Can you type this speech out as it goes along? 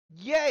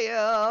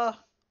Yeah!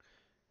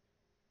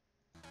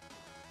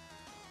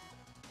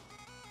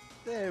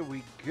 There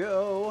we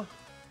go.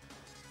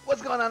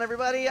 What's going on,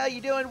 everybody? How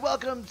you doing?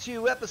 Welcome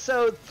to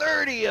episode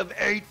 30 of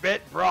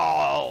 8-Bit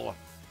Brawl.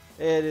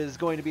 It is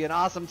going to be an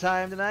awesome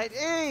time tonight.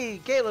 Hey,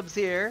 Caleb's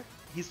here.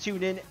 He's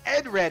tuned in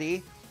and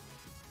ready.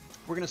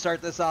 We're going to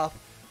start this off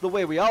the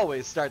way we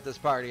always start this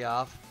party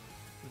off.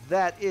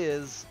 That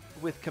is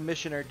with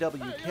Commissioner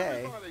WK.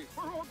 Hey, everybody,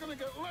 we're all going to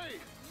get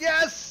late.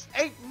 Yes!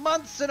 8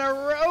 months in a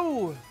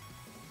row!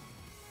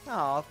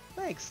 Aw,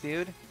 thanks,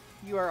 dude.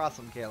 You are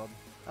awesome, Caleb.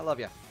 I love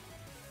you.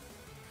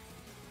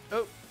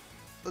 Oh,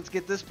 let's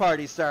get this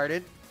party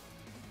started.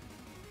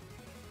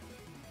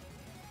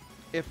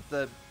 If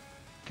the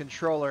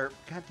controller...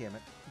 God damn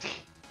it.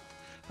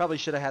 Probably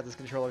should have had this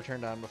controller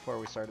turned on before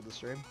we started the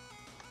stream.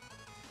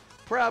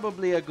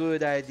 Probably a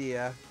good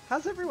idea.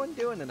 How's everyone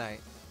doing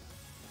tonight?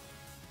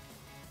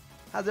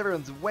 How's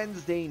everyone's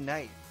Wednesday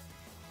night?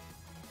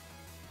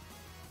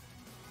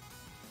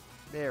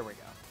 There we go.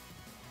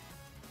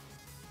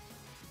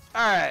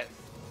 Alright,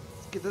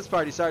 let's get this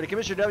party started.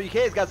 Commissioner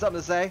WK's got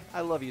something to say.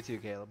 I love you too,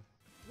 Caleb.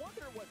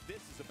 Wonder what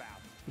this is about.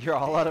 You're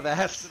all out of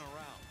ass.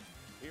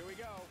 Here we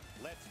go.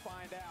 Let's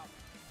find out.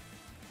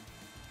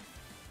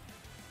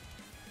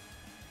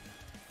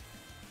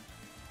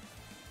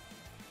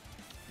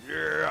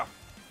 Yeah.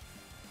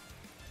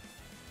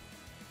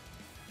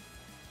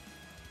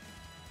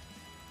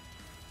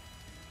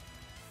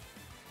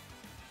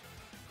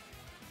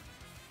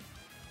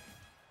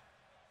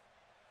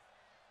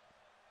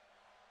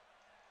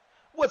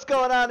 What's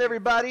going on,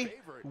 everybody?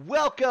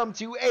 Welcome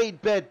to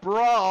 8-Bit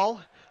Brawl.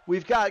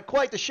 We've got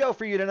quite the show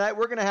for you tonight.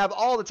 We're going to have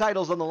all the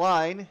titles on the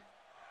line.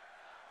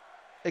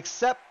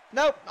 Except,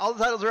 nope, all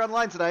the titles are on the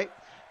line tonight.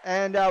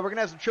 And we're going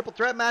to have some triple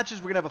threat matches.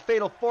 We're going to have a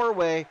fatal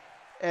four-way.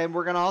 And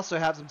we're going to also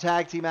have some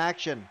tag team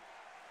action.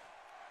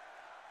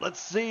 Let's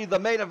see. The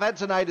main event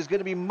tonight is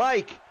going to be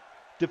Mike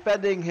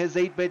defending his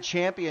 8-Bit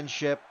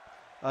championship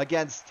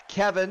against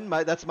Kevin,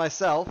 that's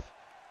myself,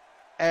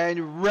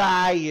 and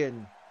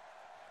Ryan.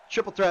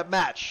 Triple threat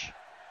match.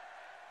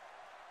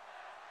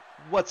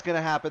 What's going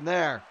to happen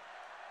there?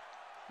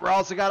 We're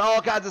also got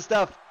all kinds of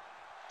stuff.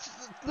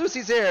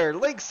 Lucy's here.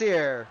 Link's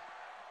here.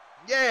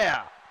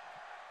 Yeah.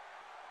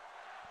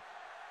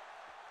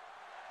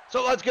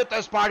 So let's get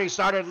this party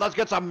started. Let's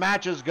get some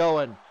matches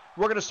going.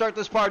 We're going to start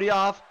this party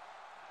off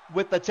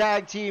with the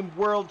Tag Team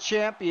World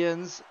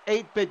Champions,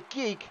 8-Bit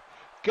Geek,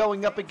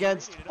 going up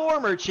against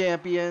former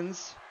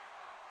champions,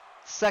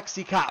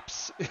 Sexy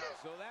Cops. So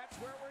that's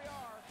where we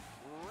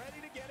are,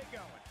 ready to get it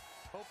going.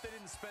 Hope they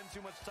didn't spend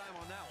too much time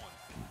on that one.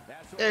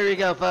 There you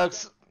go,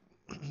 folks.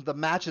 The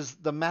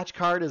match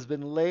card has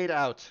been laid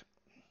out.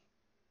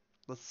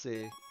 Let's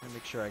see. Let me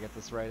make sure I get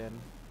this right in.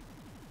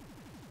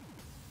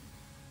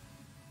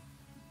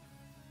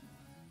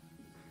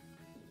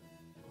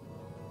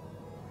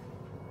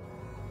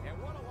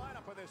 And what a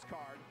lineup for this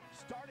card,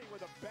 starting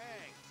with a bang.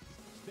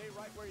 Stay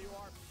right where you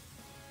are.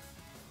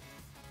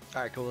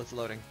 All right, cool. It's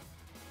loading.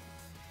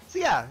 So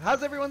yeah,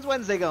 how's everyone's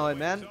Wednesday going,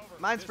 man?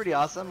 Mine's pretty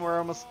awesome. We're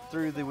almost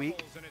through the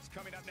week.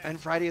 And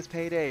Friday is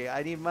payday.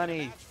 I need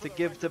money to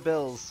give to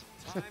bills.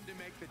 Time to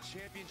make the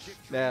championship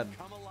Man.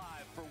 come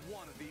alive for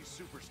one of these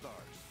superstars.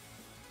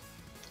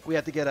 We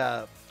have to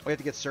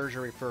get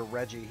surgery for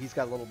Reggie. He's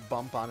got a little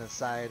bump on his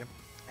side,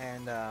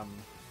 and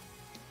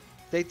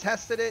they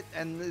tested it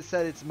and they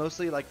said it's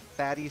mostly like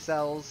fatty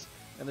cells,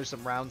 and there's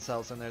some round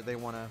cells in there they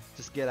want to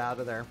just get out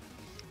of there.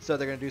 So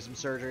they're gonna do some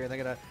surgery,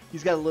 and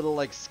he's got a little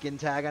like skin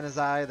tag on his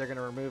eye. They're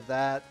gonna remove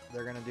that.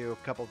 They're gonna do a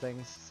couple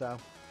things. So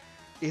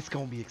it's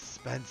gonna be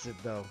expensive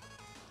though.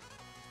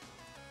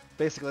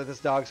 Basically, this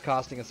dog's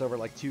costing us over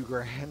like $2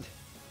 grand.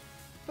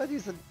 But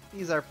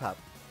he's our pup.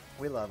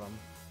 We love him.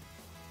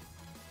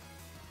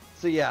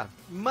 So yeah,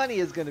 money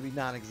is going to be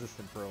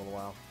non-existent for a little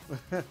while.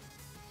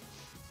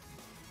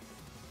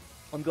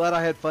 I'm glad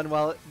I had fun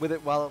with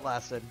it while it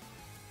lasted.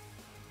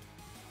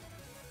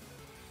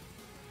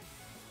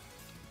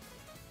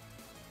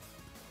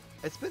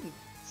 It's been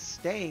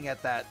staying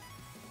at that.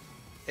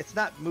 It's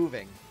not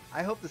moving.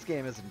 I hope this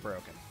game isn't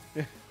broken.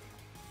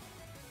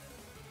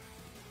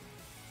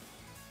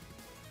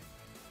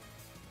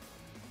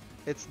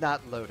 It's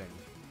not loading.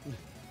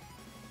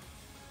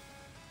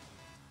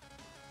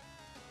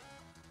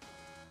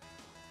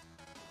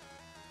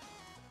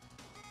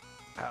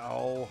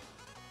 Ow.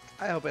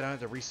 I hope I don't have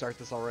to restart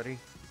this already.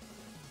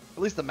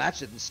 At least the match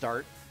didn't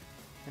start.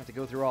 I have to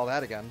go through all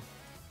that again.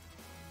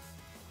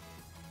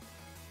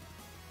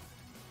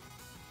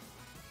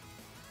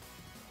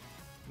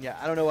 Yeah,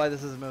 I don't know why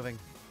this isn't moving.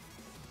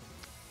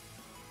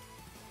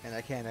 And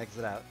I can't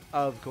exit out.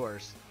 Of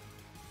course.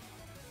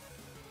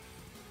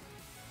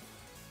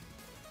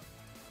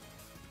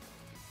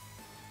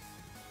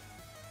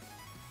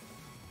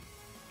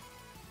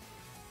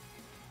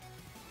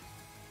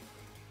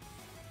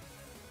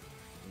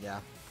 Yeah,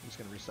 I'm just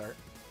going to restart.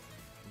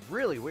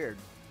 Really weird.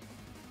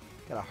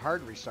 Gotta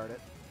hard restart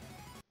it.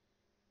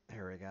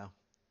 There we go.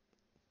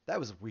 That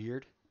was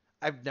weird.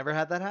 I've never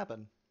had that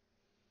happen.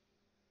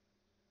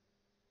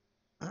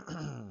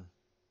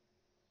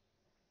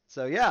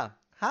 So yeah,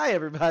 hi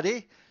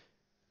everybody.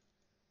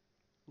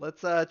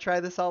 Let's try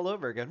this all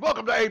over again.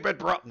 Welcome to 8-Bit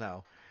Brawl.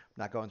 No, I'm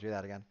not going through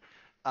that again.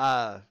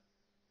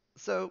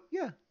 So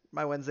yeah,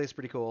 my Wednesday's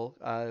pretty cool.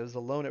 I was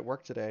alone at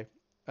work today.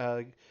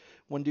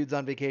 One dude's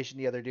on vacation,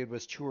 the other dude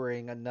was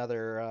touring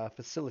another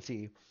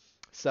facility.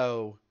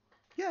 So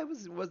yeah, it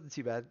wasn't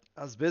too bad.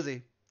 I was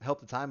busy.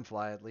 Helped the time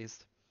fly at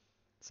least.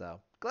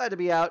 So glad to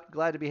be out.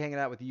 Glad to be hanging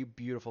out with you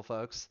beautiful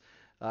folks.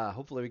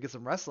 Hopefully we get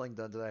some wrestling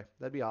done today.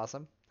 That'd be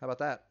awesome. How about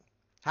that?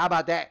 How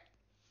about that?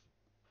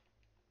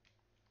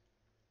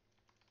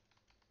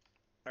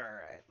 All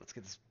right, let's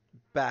get this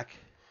back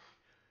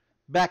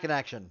in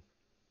action.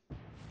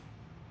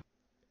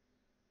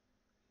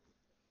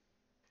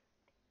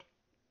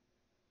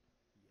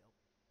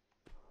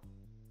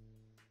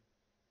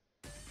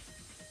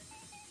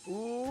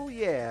 Ooh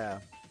yeah.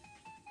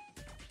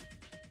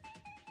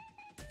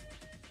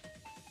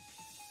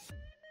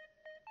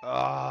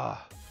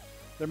 Ah,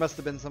 there must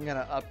have been some kind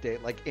of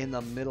update like in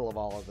the middle of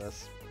all of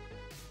this.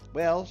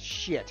 Well,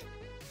 shit.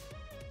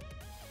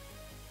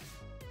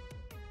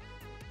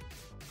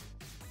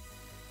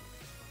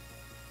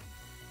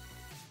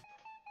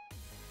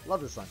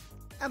 Love this song.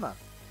 Emma.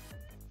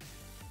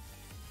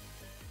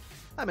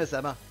 I miss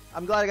Emma.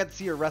 I'm glad I got to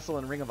see her wrestle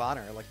in Ring of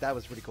Honor. Like, that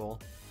was pretty cool.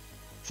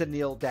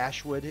 Tennille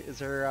Dashwood is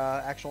her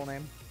actual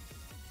name.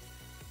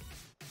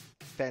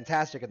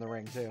 Fantastic in the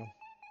ring, too.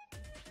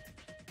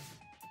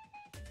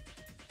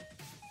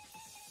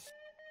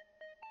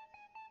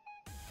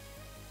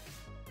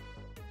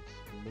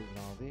 Just moving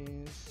all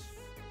these.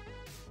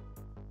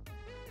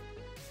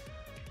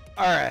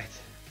 Alright.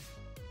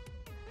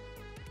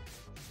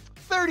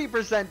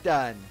 30%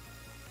 done.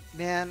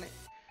 Man,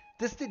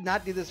 this did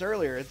not do this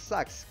earlier. It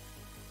sucks.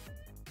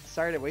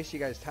 Sorry to waste you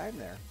guys' time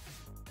there.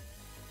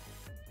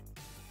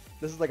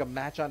 This is like a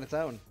match on its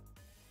own.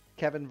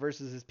 Kevin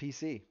versus his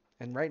PC.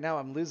 And right now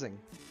I'm losing.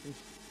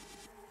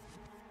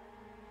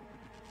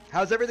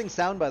 How's everything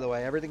sound, by the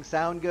way? Everything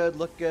sound good,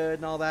 look good,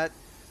 and all that?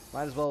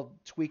 Might as well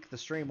tweak the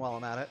stream while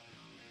I'm at it.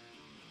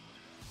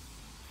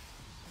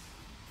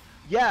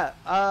 Yeah,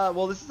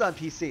 well, this is on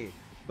PC.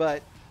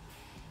 But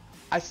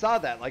I saw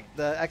that. Like,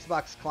 the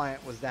Xbox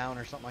client was down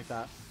or something like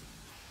that.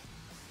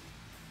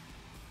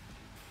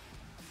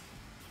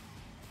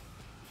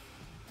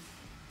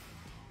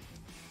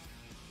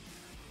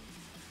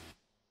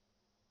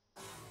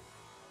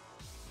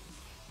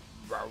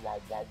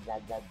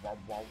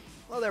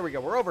 Well, there we go.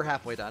 We're over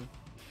halfway done.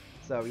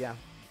 So, yeah.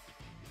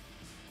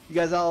 You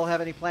guys all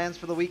have any plans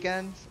for the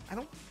weekend? I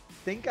don't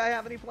think I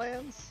have any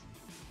plans.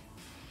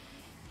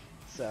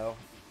 So,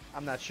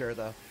 I'm not sure,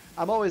 though.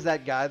 I'm always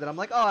that guy that I'm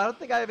like, oh, I don't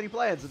think I have any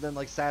plans. And then,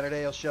 like,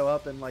 Saturday I'll show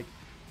up and, like,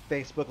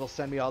 Facebook will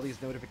send me all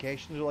these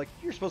notifications. They're like,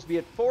 you're supposed to be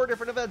at 4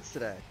 different events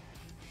today.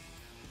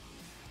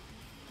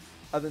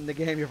 Other than the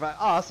game, you're fine.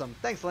 Awesome.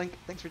 Thanks, Link.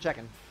 Thanks for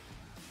checking.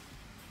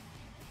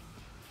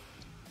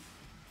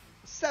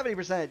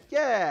 70%.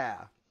 Yeah.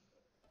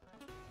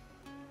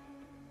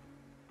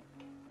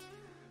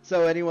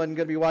 So anyone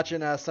going to be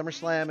watching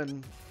SummerSlam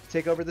and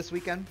TakeOver this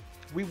weekend?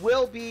 We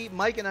will be,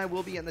 Mike and I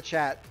will be in the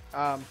chat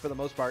for the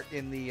most part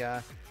in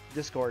the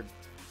Discord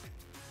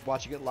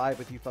watching it live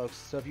with you folks.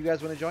 So if you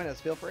guys want to join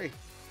us, feel free.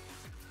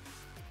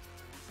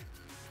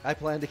 I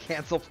plan to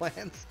cancel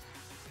plans.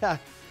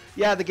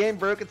 Yeah, the game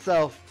broke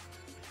itself.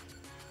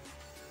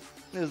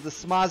 It was the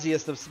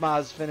smozziest of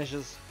smoz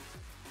finishes.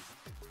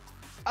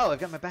 Oh, I've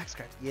got my back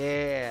scratch.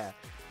 Yeah.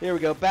 Here we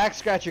go. Back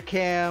scratcher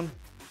cam.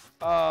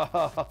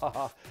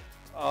 Oh.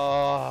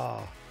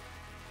 Oh.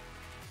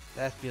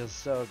 That feels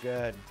so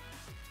good.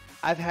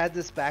 I've had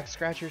this back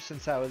scratcher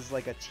since I was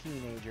like a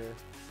teenager.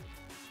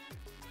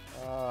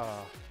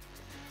 Oh.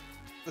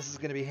 This is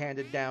going to be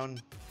handed down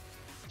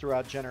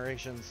throughout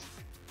generations.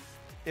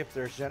 If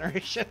there's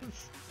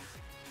generations.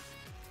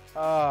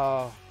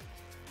 Oh.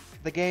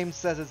 The game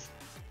says it's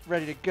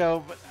ready to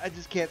go, but I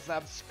just can't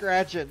stop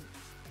scratching.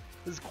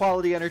 This is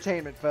quality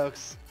entertainment,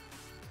 folks.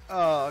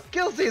 Oh,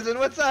 Kill Season,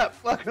 what's up?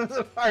 Welcome to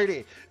the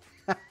party.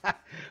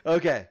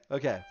 Okay,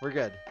 we're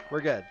good.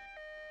 We're good.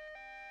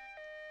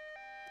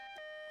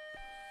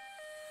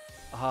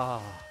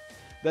 Ah,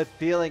 that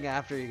feeling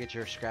after you get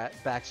your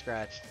back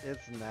scratched,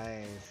 it's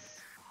nice.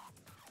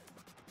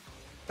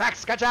 Back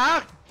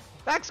scratcher!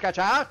 Back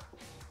scratcher!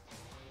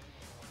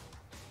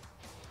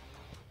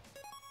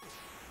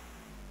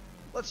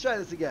 Let's try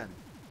this again.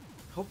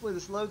 Hopefully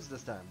this loads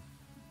this time.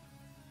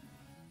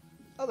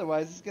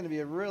 Otherwise, it's going to be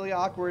a really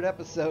awkward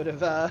episode of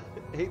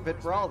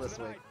 8-Bit Brawl this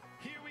week.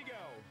 Here we go.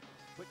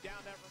 Put down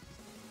that.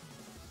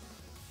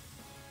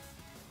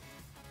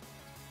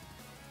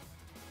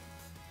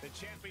 The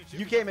championship.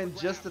 You came in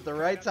just at the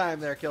right time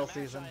there, Kill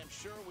Season. I am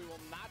sure we will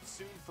not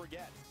soon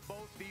forget.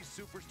 Both these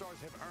superstars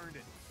have earned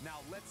it. Now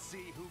let's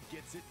see who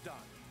gets it done.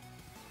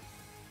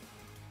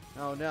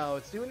 Oh no,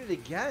 it's doing it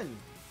again.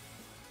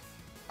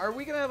 Are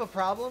we going to have a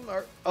problem?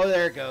 Or oh,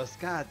 there it goes.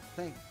 God,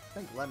 thank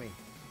Lemmy.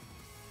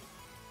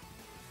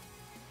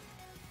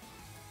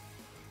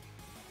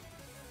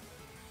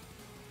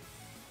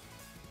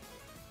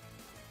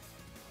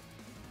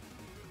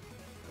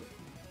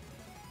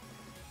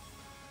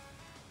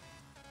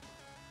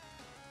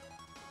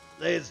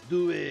 Let's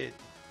do it.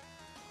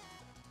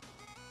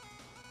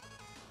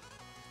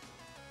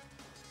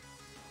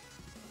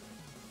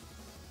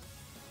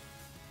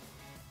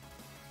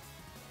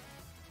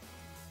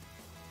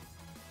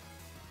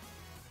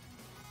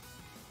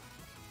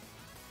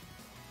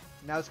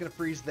 Now it's going to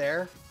freeze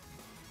there.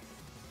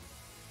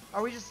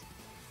 Are we just...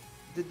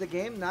 Did the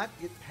game not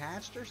get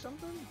patched or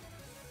something?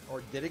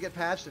 Or did it get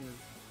patched and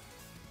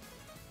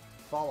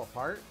fall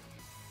apart?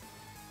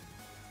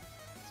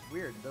 It's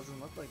weird. It doesn't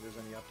look like there's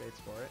any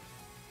updates for it.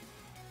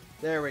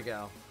 There we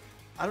go.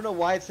 I don't know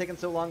why it's taking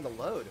so long to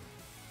load.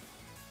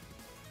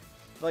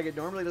 Like, it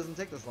normally doesn't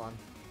take this long.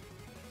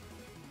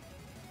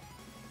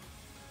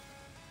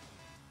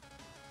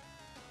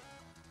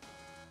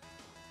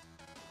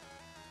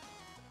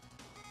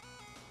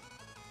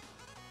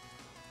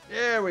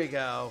 There we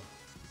go.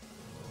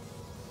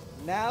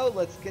 Now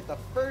let's get the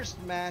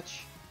first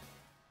match.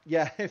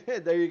 Yeah,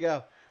 there you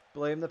go.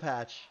 Blame the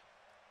patch.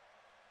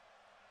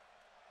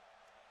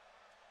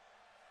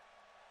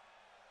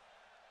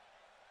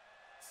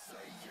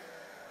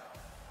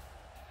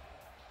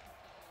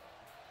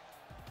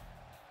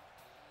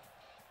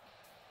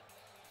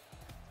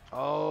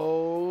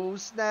 Oh,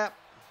 snap.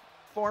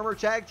 Former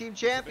tag team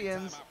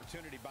champions.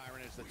 Opportunity,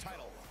 Byron, as the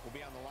title will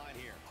be on the line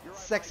here. You're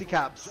right, Sexy Michael.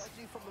 Cops.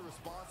 Judging from the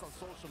response on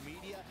social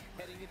media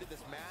heading into this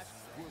match,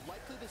 we're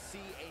likely to see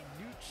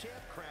a new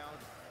champ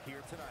crowned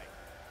here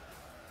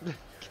tonight.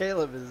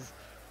 Caleb is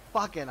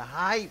fucking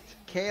hyped.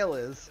 Kale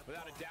is.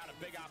 Without a doubt,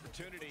 a big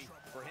opportunity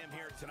for him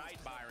here tonight,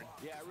 Byron.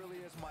 Yeah, it really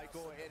is,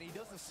 Michael, and he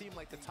doesn't seem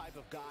like the type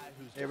of guy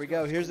who's... There we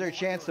go. Here's their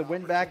chance to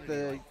win back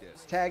the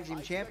tag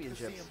team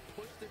championships.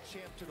 Push the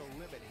champ to the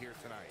limit here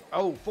tonight.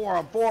 Oh,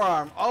 forearm,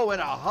 forearm. Oh,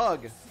 and a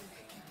hug.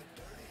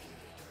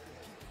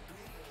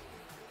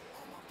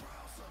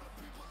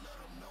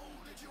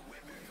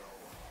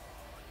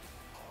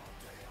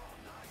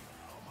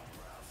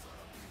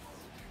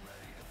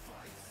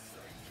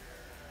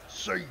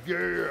 Say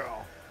yeah.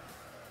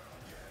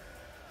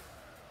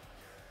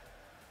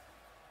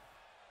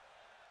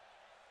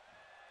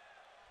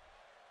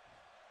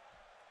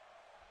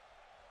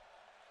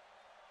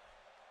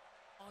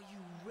 Are you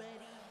ready?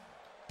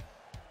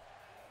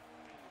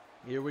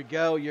 Here we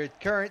go. Your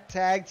current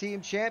tag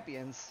team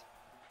champions,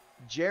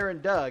 Jer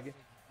and Doug.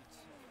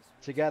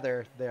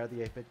 Together, they are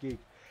the 8-Bit Geek.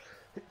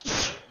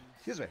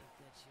 Excuse me.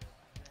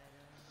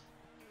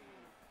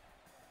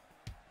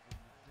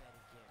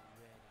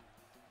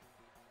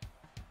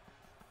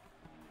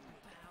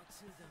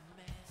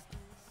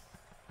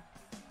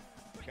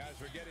 Guys,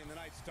 we're getting the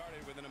night started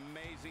with an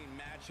amazing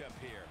matchup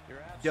here.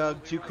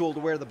 Doug, too cool to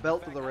wear the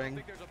belt to the I ring.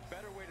 don't think there's a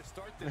better way to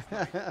start this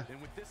night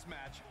than with this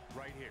match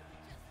right here.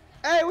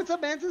 Hey, what's up,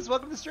 Mantis?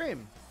 Welcome to the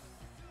stream.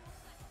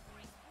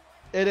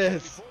 It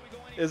is, Before we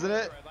go any isn't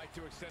further, it? I'd like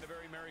to extend a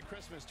very Merry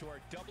Christmas to our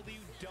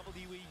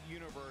WWE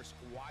Universe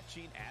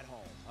watching at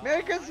home.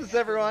 Merry Christmas,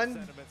 everyone.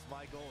 Sentiments,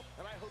 Michael,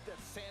 and I hope that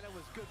Santa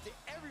was good to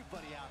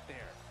everybody out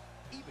there,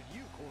 even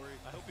you, Corey.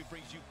 I hope he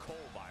brings you coal,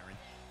 Byron.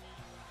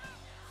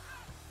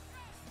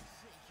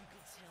 You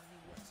can tell me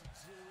what to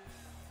do.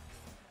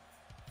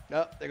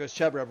 Oh, there goes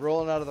Chub Rub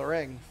rolling out of the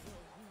ring. Know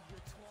who you're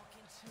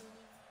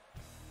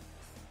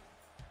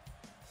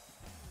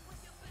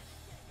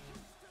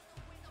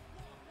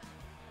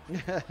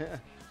talking to.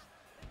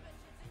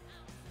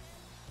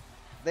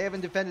 They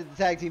haven't defended the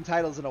tag team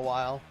titles in a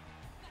while,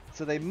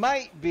 so they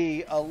might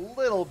be a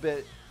little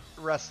bit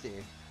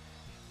rusty.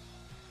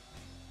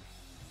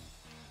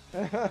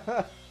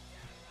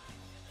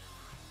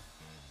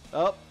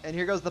 Oh, and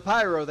here goes the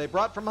pyro they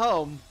brought from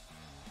home.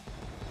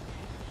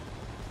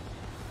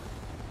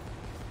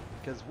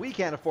 Because we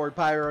can't afford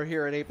pyro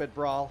here at 8-Bit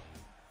Brawl.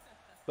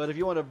 But if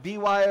you want a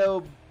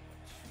BYOP,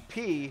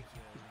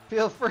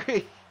 feel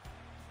free.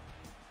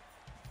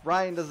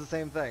 Ryan does the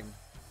same thing.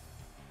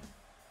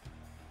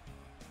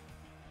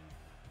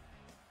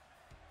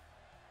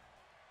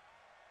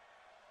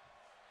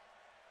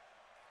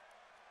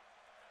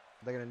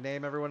 They're going to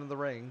name everyone in the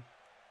ring.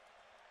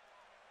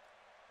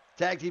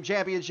 Tag Team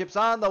Championships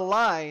on the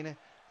line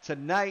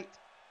tonight.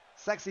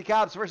 Sexy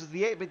Cops versus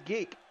the 8-Bit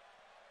Geek.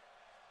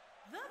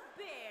 The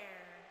Bear,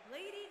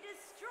 Lady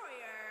Destroyer,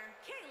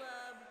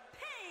 Caleb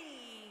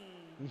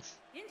Payne.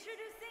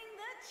 Introducing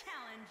the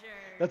challenger.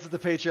 That's what the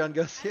Patreon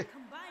goes At to. a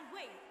combined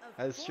weight of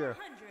That's true.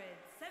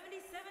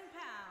 477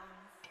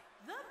 pounds,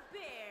 The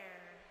Bear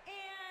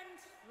and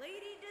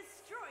Lady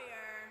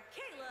Destroyer,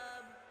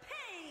 Caleb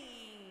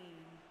Payne.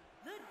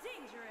 The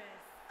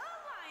Dangerous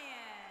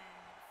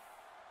Alliance.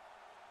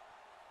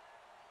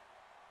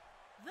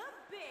 The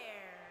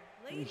Bear,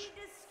 Lady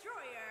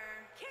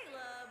Destroyer,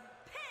 Caleb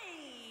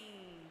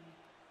Payne.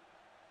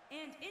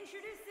 And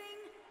introducing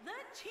the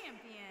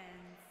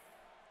champions.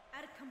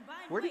 At a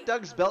combined Where did weight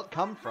Doug's of belt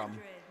come from?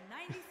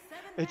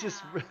 197 It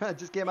just pounds,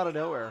 just came out of they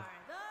nowhere. are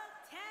the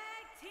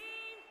tag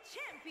team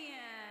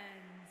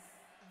champions,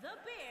 The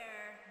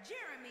Bear,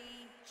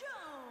 Jeremy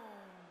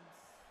Jones,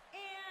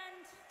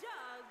 and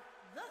Doug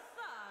the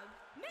Thug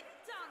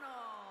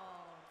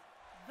McDonald,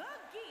 the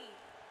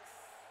Geeks.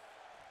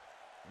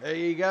 There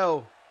you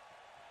go.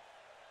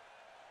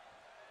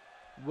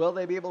 Will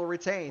they be able to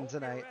retain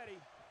tonight?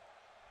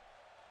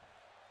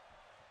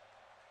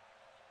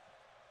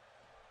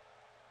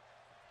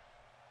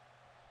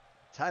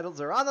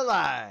 Titles are on the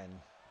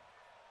line.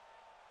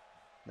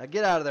 Now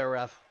get out of there,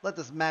 ref. Let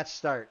this match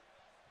start.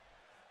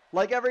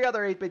 Like every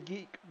other 8-Bit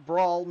Geek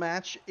Brawl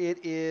match,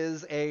 it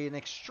is an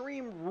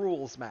Extreme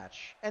Rules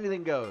match.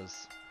 Anything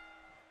goes.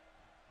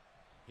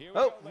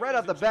 Oh, right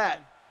off the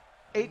bat,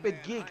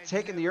 8-Bit Geek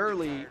taking the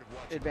early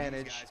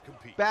advantage.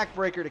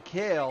 Backbreaker to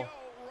Kale.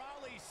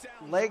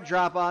 Leg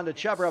drop onto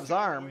Chubrub's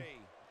arm.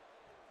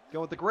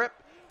 Going with the grip.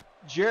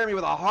 Jeremy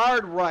with a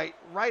hard right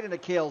into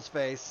Kale's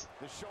face.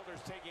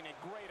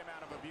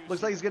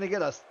 Looks like he's going to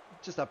get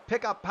just a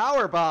pickup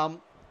power bomb.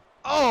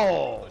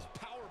 Oh!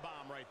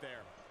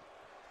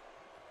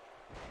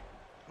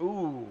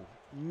 Ooh,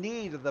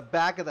 knee to the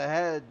back of the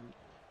head.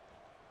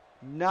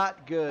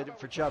 Not good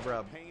for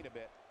Chubrub.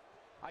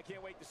 I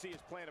can't wait to see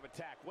his plan of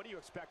attack. What do you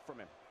expect from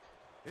him?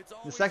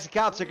 The Sexy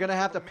Cops are going to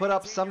have to put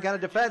up some kind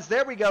of defense.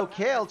 There we go.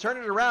 Kale turn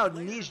it around.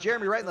 Knees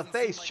Jeremy right in the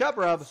face.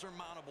 Chubrub,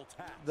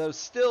 though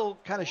still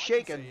kind of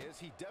shaken.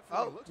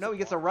 Oh, no, he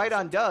gets a right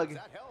on Doug.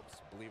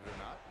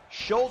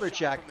 Shoulder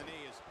check.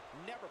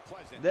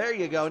 There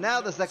you go.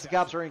 Now the Sexy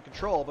Cops are in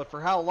control, but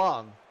for how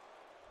long?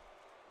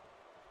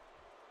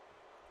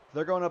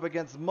 They're going up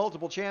against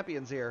multiple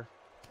champions here.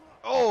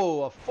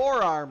 Oh, a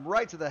forearm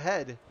right to the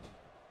head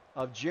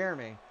of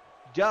Jeremy.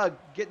 Doug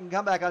getting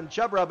comeback on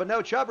Chubrub, but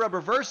no, Chubrub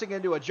reversing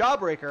into a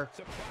jawbreaker.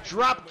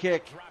 Drop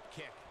kick.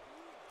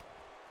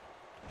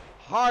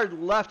 Hard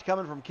left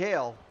coming from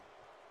Kale.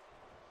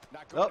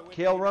 Oh,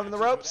 Kale running the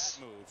ropes.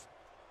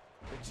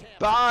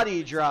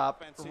 Body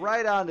drop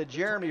right onto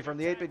Jeremy from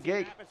the 8-Bit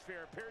Geek.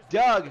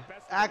 Doug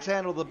axe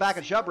handle to the back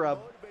of Chubrub.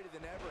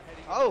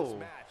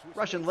 Oh,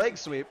 Russian leg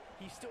sweep.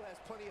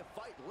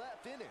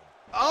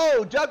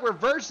 Oh, Doug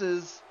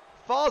reverses,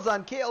 falls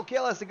on Kale.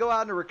 Kale has to go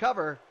out and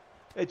recover.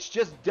 It's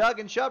just Doug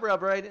and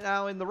Chubrub right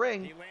now in the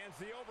ring. He lands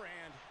the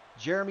overhand.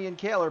 Jeremy and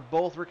Kale are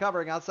both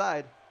recovering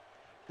outside.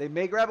 They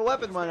may grab a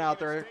weapon run out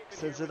there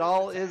since it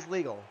all is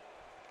legal.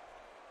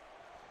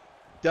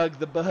 Doug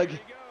the Bug.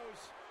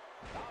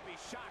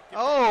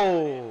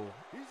 Oh!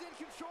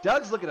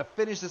 Doug's looking to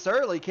finish this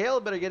early. Kale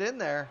better get in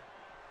there.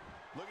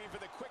 Looking for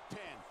the quick pin.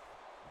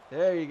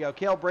 There you go.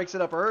 Kale breaks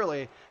it up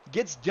early.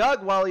 Gets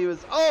Doug while he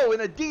was, oh,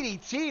 in a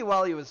DDT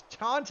while he was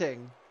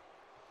taunting.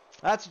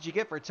 That's what you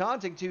get for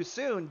taunting too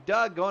soon.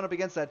 Doug going up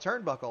against that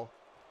turnbuckle.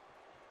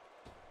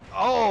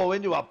 Oh,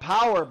 into a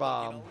power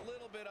bomb. A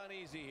little bit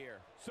uneasy here.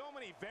 So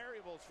many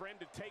variables for him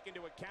to take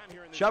into account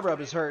here in this Chubrub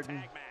is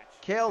hurting.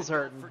 Kale's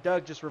hurting.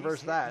 Doug just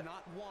reversed that.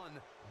 Not one,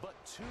 but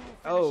two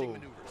Oh. finishing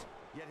maneuvers.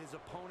 Yet his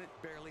opponent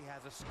barely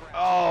has a scratch.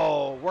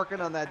 Oh, working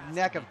on that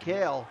neck of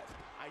Kale.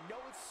 I know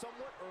it's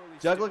somewhat early.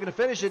 Doug looking to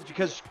finish it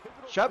because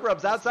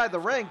Chubrub's outside the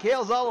ring.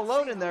 Kale's all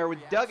alone in there with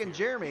Doug and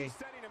Jeremy.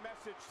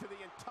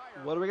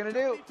 What are we going to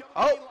do?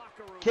 Oh,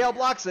 Kale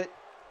blocks it.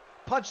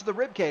 Punch to the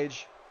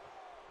ribcage.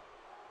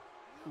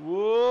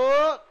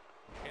 Whoa.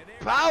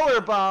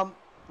 Power bomb.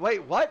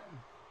 Wait, what?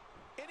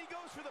 And he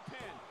goes for the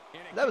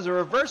pin. That was a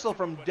reversal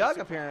from Doug,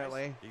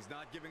 apparently. He's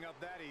not giving up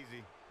that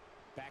easy.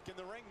 Back in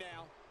the ring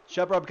now.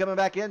 Chubrub coming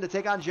back in to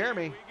take on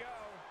Jeremy.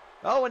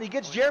 Oh, and he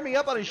gets Jeremy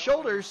up on his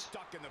shoulders.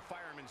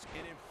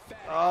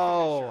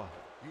 Oh.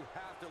 You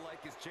have to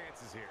like his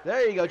chances here.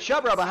 There you go.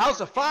 Chubrub, a house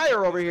of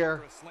fire over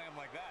here.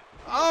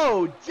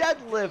 Oh,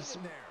 deadlifts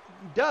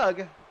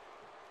Doug.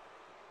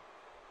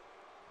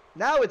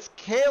 Now it's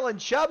Kale and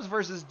Chubbs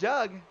versus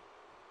Doug.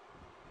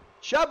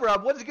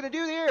 Chubrub, what is he going to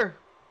do here?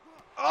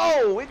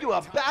 Oh, into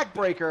a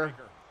backbreaker.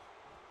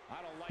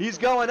 He's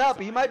going up.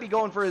 He might be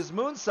going for his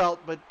moonsault,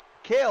 but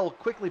Kale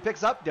quickly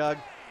picks up Doug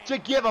to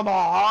give him a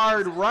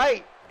hard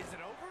right. Is it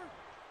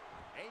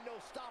over? Ain't no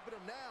stopping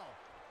him now.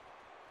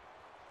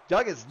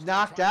 Doug is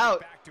knocked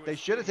out. They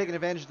should have taken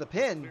advantage of the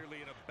pin,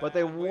 but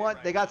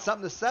they got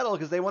something to settle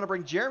because they want to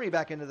bring Jeremy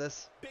back into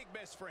this. Big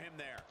miss for him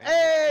there.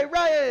 Hey,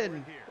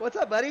 Ryan! What's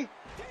up, buddy?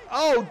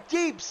 Oh,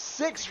 deep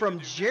six from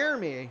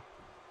Jeremy.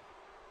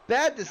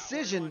 Bad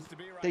decision.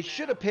 They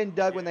should have pinned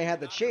Doug when they had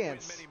the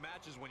chance.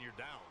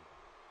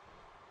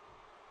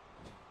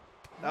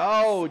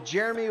 Oh,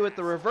 Jeremy with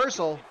the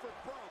reversal.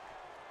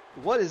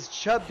 What is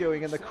Chubb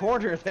doing in the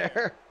corner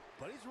there?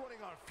 But he's running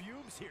on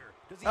fumes here.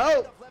 Does he Oh, have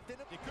enough left in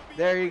him?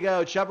 there you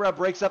go. Chubb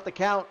breaks up the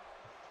count.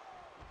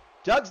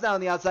 Doug's down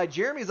on the outside.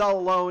 Jeremy's all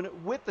alone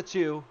with the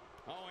two.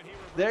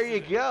 There you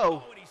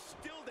go.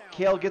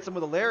 Kale gets him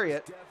with a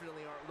lariat.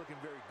 Definitely aren't looking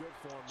very good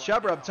for him.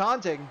 Chubb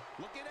taunting.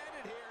 Looking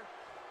at it here.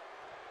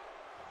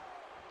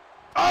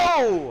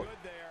 Oh!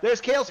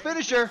 There's Kale's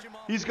finisher.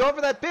 He's going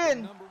for that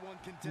pin.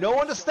 No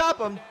one to stop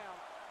him.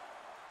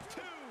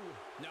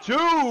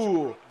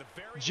 Two.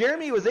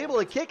 Jeremy was able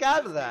to kick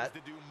out of that.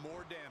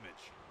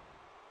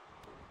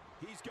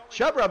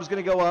 Chubrub's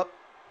going to go up.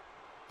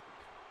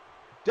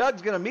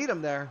 Doug's going to meet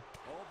him there.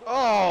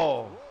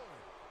 Oh.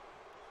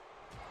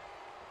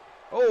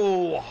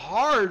 Oh,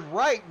 hard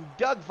right.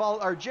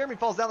 Jeremy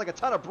falls down like a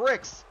ton of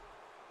bricks.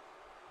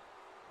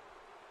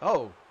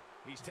 Oh.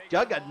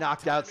 Doug got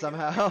knocked out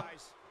somehow.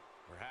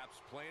 Perhaps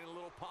playing a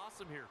little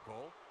possum here,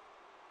 Cole.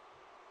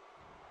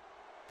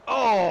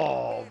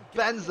 Oh,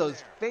 bends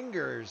those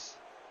fingers.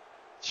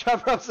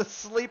 Chub Rub's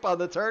asleep on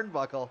the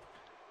turnbuckle.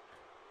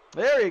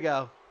 There you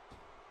go.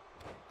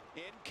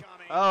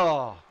 Incoming.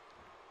 Oh.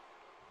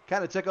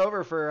 Kind of took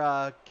over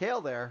for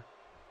Kale there.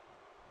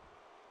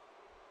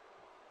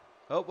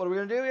 Oh, what are we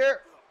going to do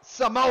here?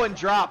 Samoan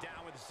drop.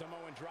 Down with the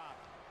Samoan drop.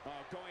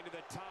 Going to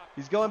the top.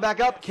 He's going back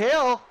up.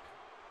 Kale.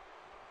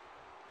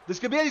 This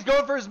could be it. He's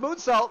going for his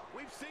moonsault.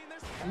 We've seen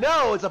this.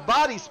 No, it's a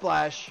body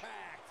splash.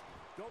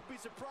 Don't be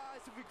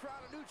surprised if we crown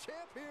a new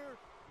champ here.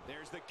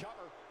 There's the cover.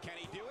 Can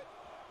he do it?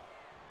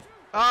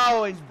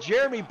 Oh, and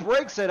Jeremy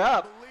breaks it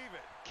up. Believe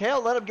it.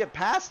 Kale let him get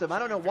past him. I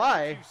don't know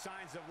why. Few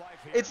signs of life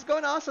here. It's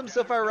going awesome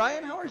so far,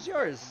 Ryan. How is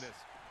yours?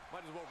 Might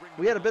as well bring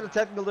We had a bit of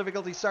technical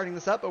difficulty starting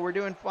this up, but we're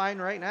doing fine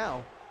right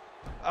now.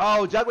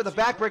 Oh, Doug with a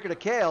backbreaker to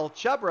Kale.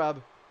 Chub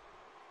Rub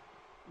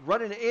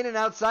running in and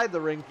outside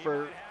the ring He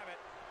for might have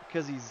it.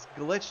 because he's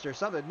glitched or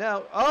something.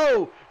 No.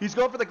 Oh, he's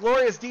going for the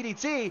glorious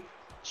DDT.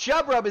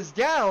 Chub Rub is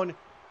down.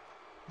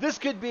 This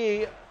could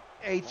be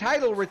a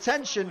title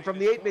retention from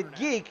the 8-Bit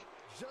Geek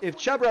if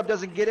Chub Rub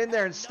doesn't get in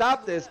there and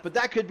stop this, but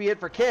that could be it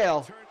for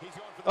Kale. He's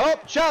going for the Oh,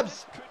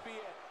 Chubbs. could be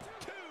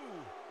it. 2.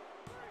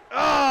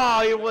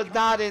 Oh, he was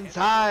not in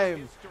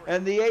time.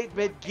 And the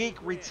 8-Bit Geek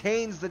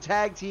retains the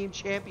tag team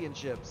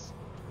championships.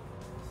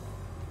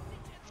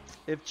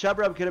 If Chub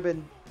Rub could have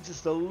been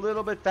just a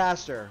little bit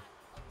faster.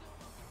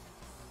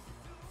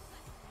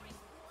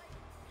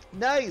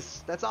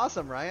 Nice. That's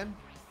awesome, Ryan.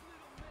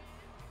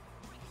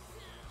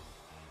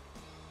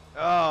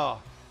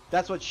 Oh,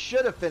 that's what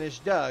should have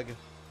finished Doug.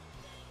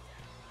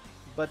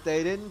 But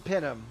they didn't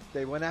pin him.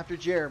 They went after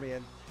Jeremy,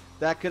 and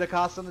that could have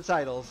cost them the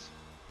titles.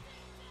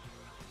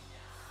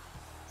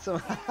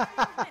 So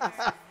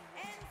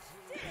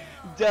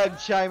Doug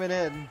chiming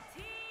in.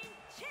 Team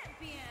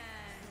champions,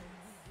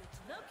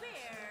 the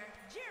Bear,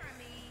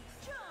 Jeremy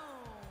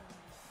Jones.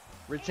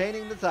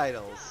 Retaining the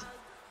titles.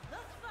 The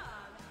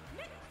Thug,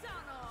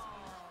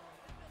 McDonald.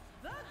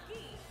 The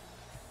Geek.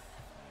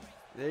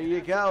 There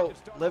you go.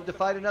 Live to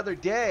fight another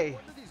day.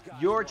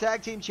 Your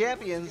tag team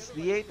champions,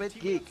 the 8-Bit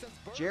Geek,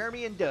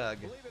 Jeremy and Doug.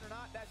 Believe it or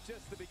not, that's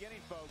just the beginning,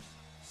 folks.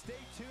 Stay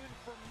tuned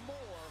for more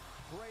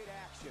great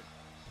action.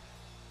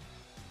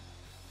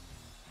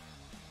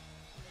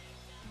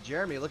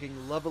 Jeremy looking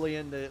lovingly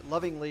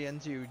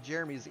into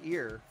Jeremy's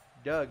ear.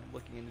 Doug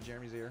looking into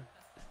Jeremy's ear.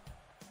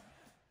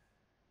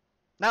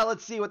 Now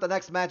let's see what the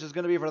next match is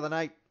going to be for the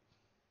night.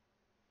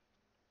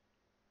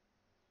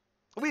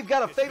 We've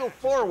got a fatal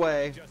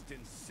four-way Just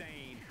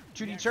insane.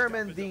 to Next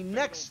determine up is the a fatal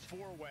next.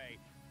 four-way.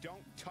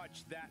 Don't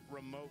touch that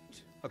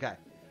remote. Okay.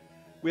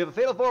 We have a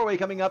fatal four-way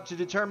coming up to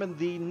determine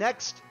the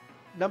next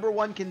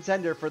 #1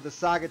 contender for the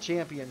Saga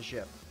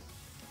Championship.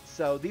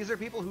 So these are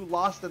people who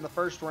lost in the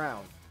first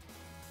round.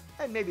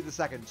 And maybe the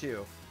second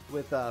too,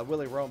 with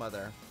Willie Roma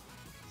there.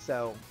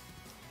 So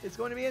it's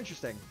going to be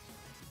interesting.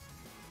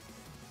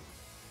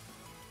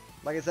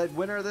 Like I said,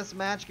 winner of this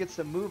match gets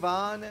to move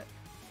on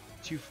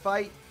to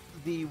fight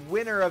the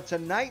winner of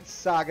tonight's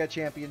Saga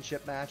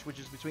Championship match, which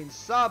is between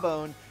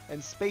Sawbone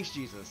and Space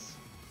Jesus.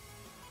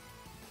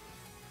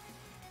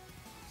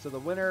 So the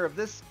winner of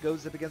this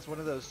goes up against one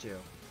of those two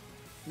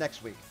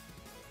next week.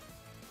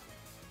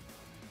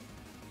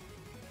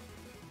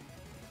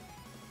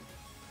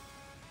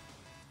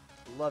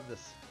 Love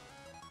this.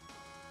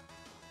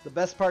 The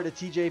best part of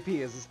TJP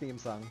is this theme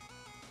song.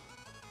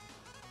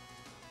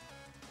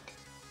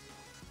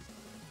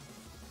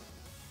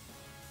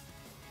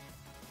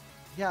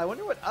 Yeah, I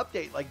wonder what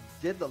update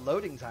did the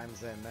loading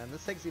times in, man.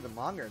 This takes even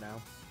longer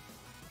now.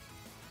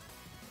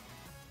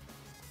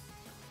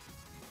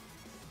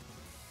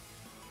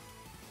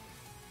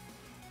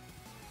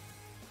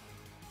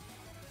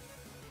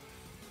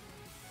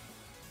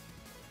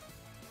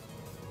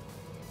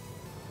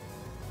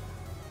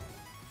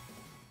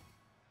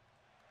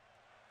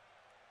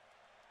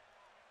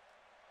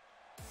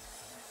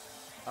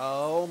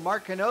 Oh,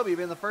 Mark Kenobi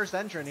being the first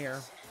entrant here.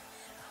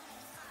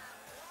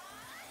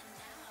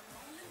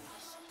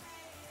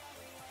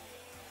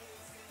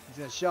 He's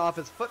going to show off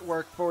his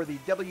footwork for the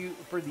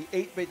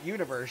 8-Bit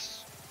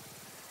universe.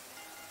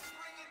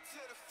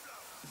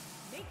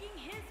 Making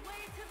his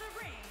way to the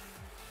ring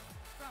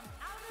from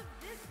out of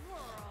this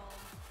world,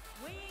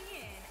 weighing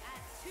in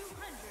at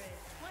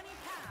 220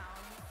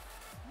 pounds,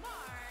 Mark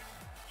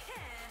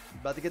Ken.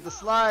 About to get the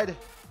slide.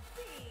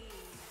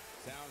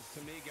 Sounds to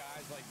me,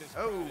 guys, like this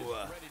Oh,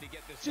 crowd is ready to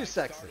get this too night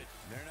sexy. started.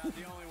 They're not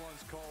the only ones,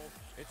 Cole.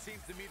 It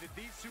seems to me that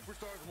these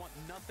superstars want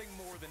nothing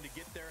more than to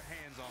get their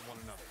hands on one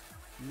another.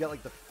 You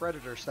got the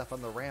Predator stuff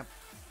on the ramp.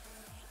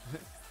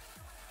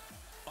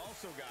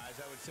 Also, guys,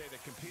 I would say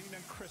that competing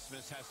on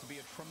Christmas has to be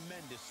a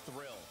tremendous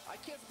thrill. I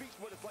can't speak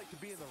to what it's like to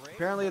be in the ring.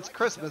 Apparently but it's I can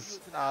tell Christmas, you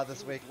it's an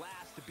this absolute week.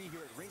 blast to be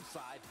here at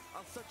ringside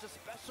on such a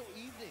special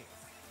evening.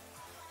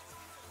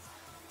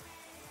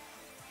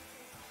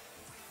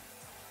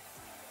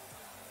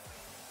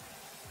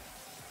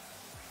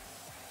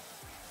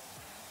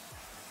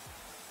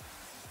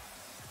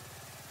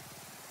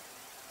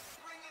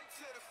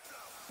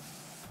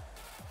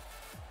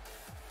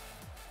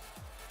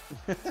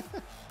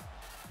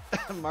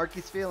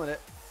 Marky's feeling it.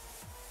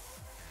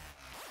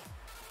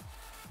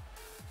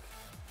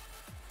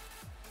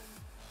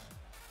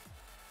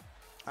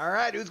 All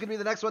right, who's going to be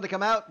the next one to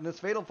come out in this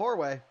fatal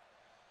four-way?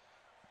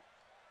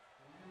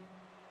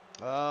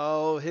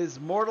 Oh, his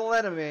mortal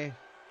enemy,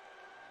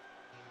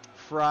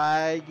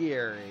 Fry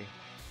Geary.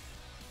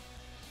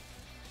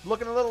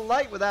 Looking a little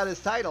light without his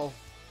title.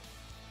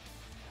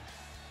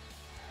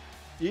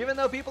 Even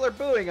though people are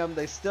booing him,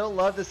 they still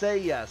love to say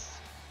yes.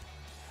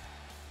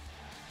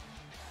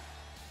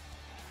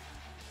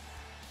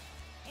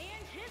 And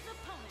his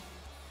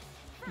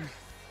opponent. First,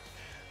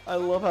 I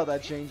love how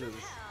that changes.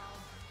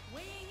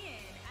 weighing in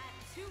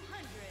at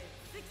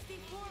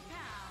 264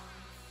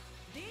 pounds,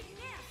 Big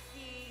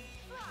Nasty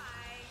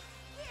Fry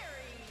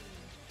Geary.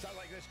 Sounds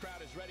like this crowd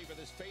is ready for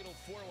this fatal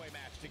four-way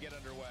match to get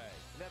underway.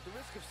 And at the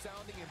risk of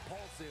sounding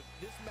impulsive,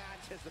 this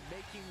match has the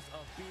makings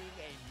of being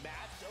a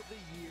match of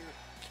the year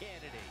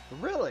candidate.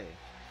 Really?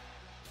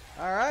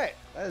 All right.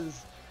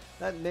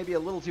 That may be a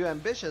little too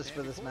ambitious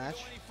for this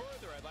match. Before we go any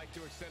further, I'd like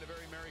to extend a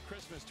very Merry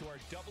Christmas to our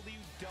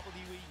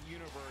WWE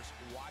Universe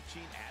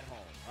watching at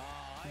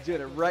home.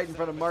 Doing it right in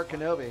front of Mark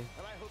Kenobi.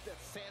 And I hope that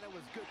Santa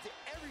was good to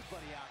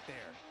everybody out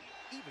there.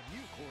 Even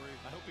you, Corey.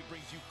 I hope he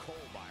brings you coal,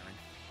 Byron.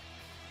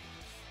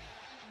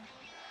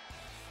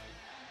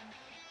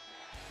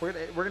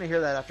 We're gonna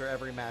hear that after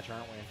every match,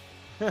 aren't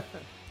we?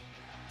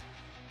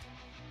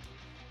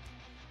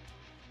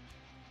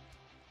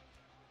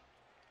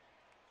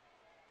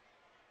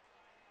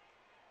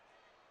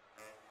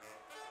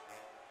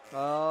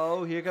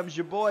 Oh, here comes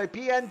your boy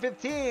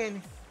PN15.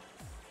 And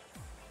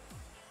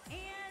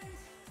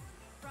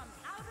from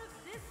out of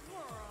this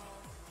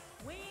world,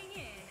 weighing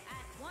in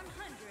at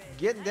 100.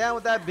 Getting down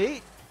with that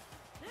beat.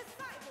 The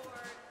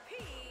Cyborg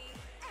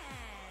PN.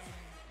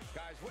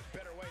 Guys, what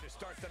better way to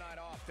start the night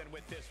off than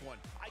with this one?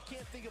 I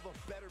can't think of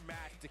a better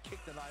match to kick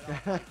the night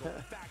off, Michael.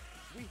 In fact,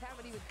 we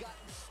haven't even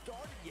gotten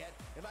started yet,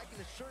 and I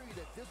can assure you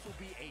that this will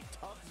be a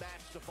tough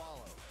match to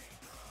follow.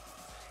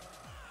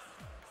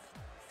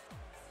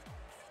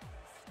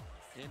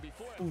 And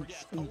before I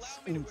forget, allow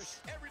me to wish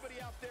everybody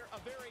out there a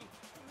very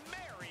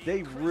Merry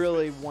They Christmas.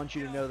 really want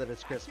you to know that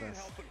it's I Christmas. can't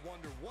help but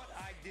wonder what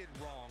I did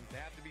wrong to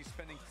have to be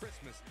spending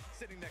Christmas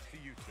sitting next to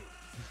you two.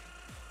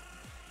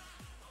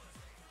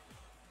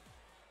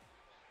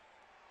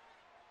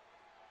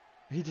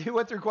 He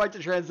went through quite the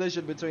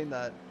transition between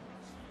that.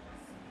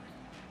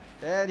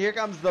 And here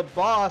comes the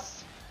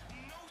boss,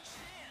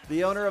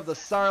 the owner of the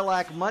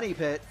Sarlacc Money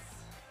Pit,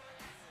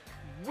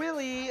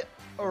 Willie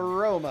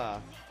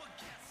Roma.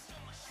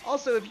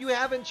 Also, if you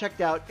haven't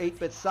checked out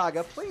 8-Bit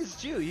Saga, please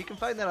do. You can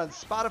find that on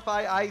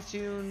Spotify,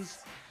 iTunes,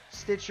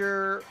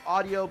 Stitcher,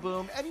 Audio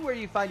Boom, anywhere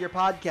you find your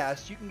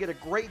podcast. You can get a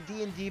great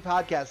D&D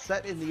podcast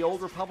set in the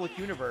Old Republic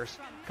universe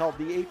called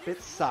the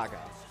 8-Bit Saga.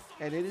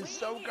 And it is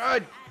so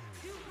good.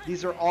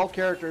 These are all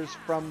characters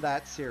from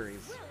that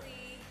series. Willie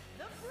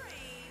the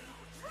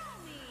Brave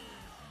Romy.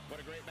 What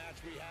a great match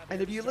we have.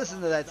 And if you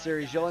listen to that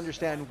series, you'll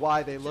understand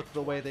why they look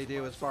the way they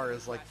do, as far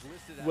as like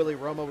Willie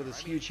Roma with his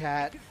huge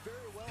hat,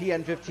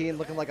 PN15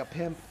 looking like a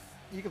pimp.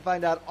 You can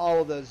find out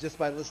all of those just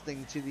by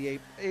listening to the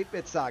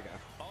 8-Bit Saga.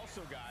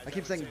 Also, guys, I keep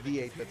would saying say the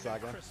that 8-Bit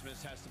Saga.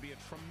 Christmas has to be a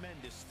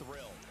tremendous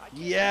thrill. I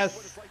can't Yes.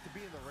 tell you what it's like to be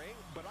in the ring,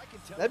 but I can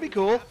tell That'd be you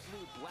cool. it's an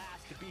absolute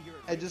blast to be here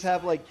at And just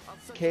have like on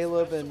such a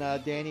Caleb and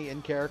special Danny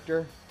in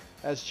character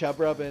as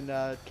Chubrub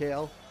and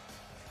Kale.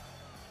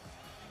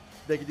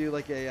 They could do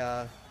like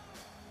a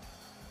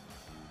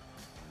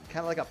kind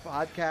of like a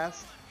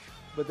podcast,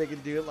 but they can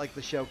do it like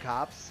the show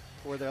Cops,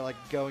 where they're like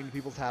going to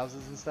people's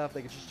houses and stuff.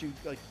 They could just do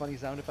like funny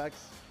sound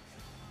effects,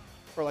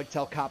 or like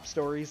tell cop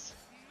stories.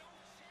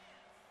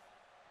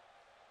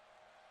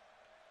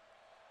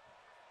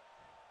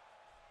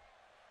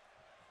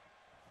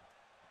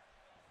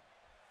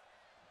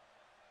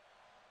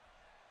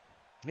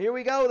 Here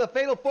we go. The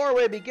Fatal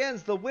 4-Way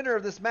begins. The winner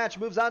of this match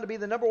moves on to be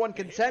the #1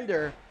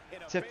 contender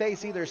to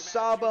face either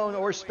Sawbone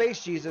or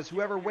Space Jesus,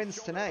 whoever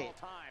wins tonight.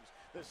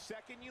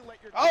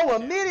 Oh,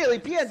 immediately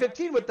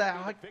PN15 with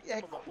that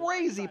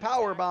crazy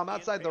power bomb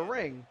outside the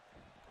ring.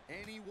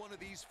 Any one of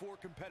these four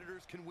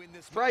competitors can win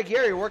this Fry match,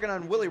 Geary working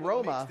on which Willie is what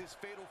Roma. makes this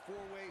fatal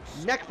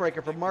four-way Neck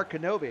breaker for Mark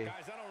Kenobi. Guys,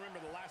 I don't remember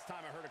the last time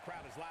I heard a crowd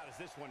as loud as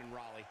this one in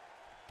Raleigh.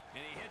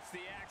 And he hits the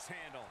axe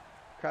handle.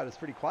 Crowd is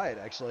pretty quiet,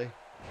 actually.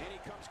 And he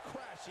comes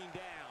crashing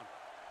down.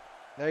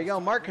 There you go.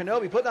 Mark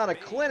Kenobi putting on a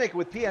clinic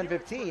with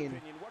PN15.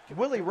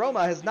 Willie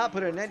Roma has not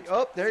put in any.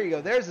 Oh, there you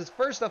go. There's his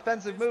first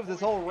offensive move this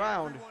whole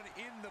round. Everyone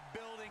in the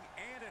building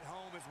and at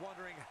home is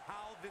wondering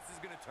how this is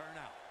going to turn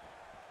out.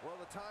 Well,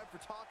 the time for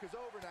talk is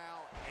over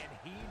now, and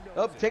he knows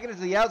Oh, it. taking it to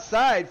the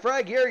outside.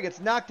 Fry Geary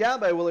gets knocked down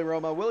by Willie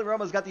Roma. Willie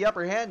Roma's got the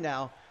upper hand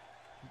now.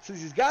 Since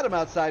he's got him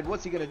outside,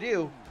 what's he going to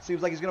do?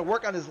 Seems like he's going to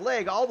work on his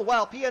leg. All the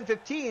while,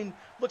 PN15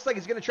 looks like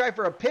he's going to try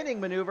for a pinning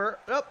maneuver.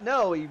 Oh,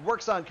 no, he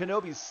works on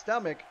Kenobi's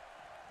stomach.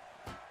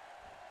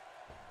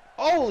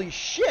 Holy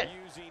shit!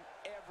 Using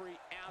every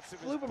ounce of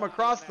Flew his him body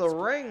across in the that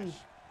ring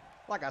splash.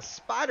 like a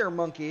spider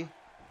monkey.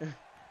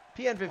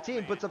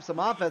 PN15 puts up some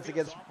offense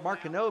against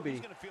Mark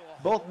Kenobi.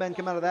 Both men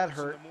come out of that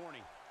hurt.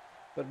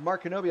 But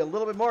Mark Kenobi a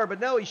little bit more. But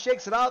no, he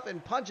shakes it off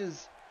and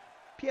punches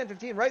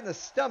PN15 right in the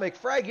stomach.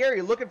 Fry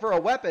Geary looking for a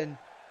weapon.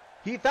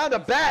 He found a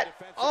bat.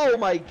 Oh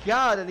my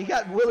God! And he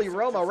got Willie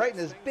Roma right in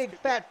his big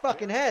fat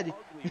fucking head.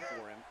 Ugly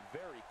for him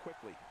very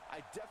quickly.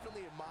 I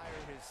definitely admire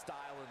his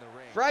style in the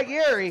ring.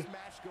 Fraggieri This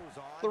match goes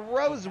on,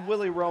 throws he has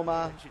Willie to Roma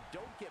advantage and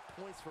don't get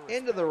points for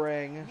into the respect,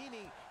 ring.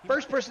 meaning he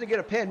First might person to have get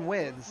a been pin more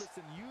wins. ruthless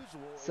than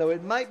usual if So he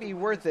it might wants be to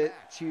win worth this it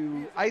match.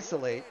 to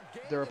isolate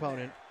their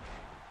opponent.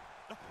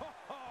 What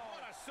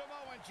a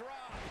Samoan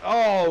drop.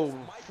 Oh,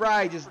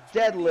 Fry just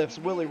deadlifts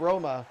Willie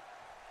Roma.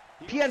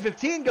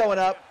 PN15 going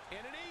up. And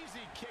an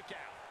easy kick out.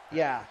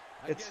 Yeah,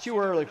 it's too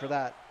early for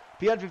that.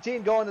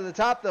 PN15 going to the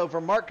top, though,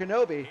 from Mark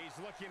Kenobi. He's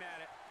looking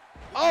at it.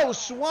 Oh,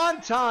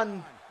 Swanton.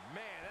 Man,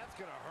 that's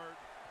going to hurt.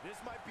 This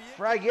might be it.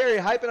 Fraggieri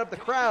hyping up the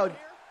crowd.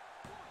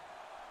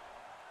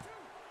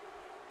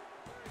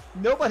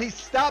 Nobody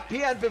stopped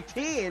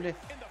PN15. In the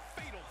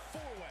fatal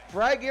four-way.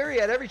 Fraggieri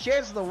had every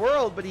chance in the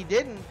world, but he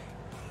didn't.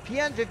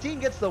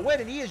 PN15 gets the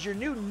win, and he is your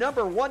new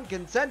 #1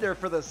 contender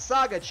for the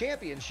Saga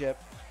Championship.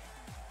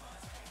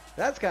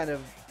 That's kind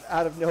of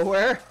out of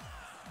nowhere.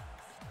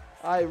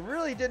 I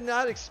really did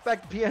not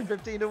expect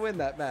PN15 to win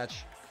that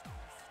match.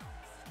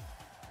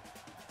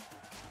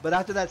 But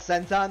after that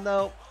senton,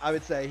 though, I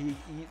would say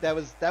that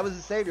was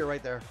his savior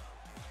right there.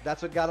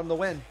 That's what got him the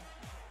win.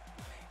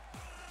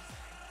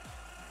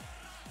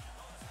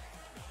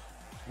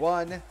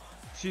 1,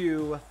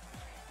 2,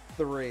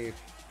 3.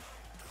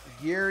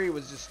 Geary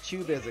was just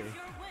too busy. Your winner,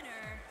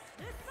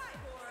 the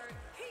Cyborg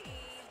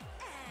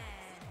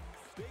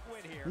PN. Big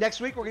win here. Next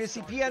week, we're going to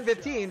see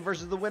PN15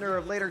 versus the winner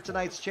of later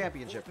tonight's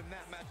championship. And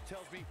that match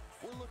tells me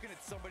we're looking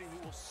at somebody who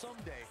will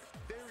someday,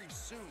 very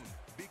soon,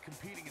 be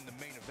competing in the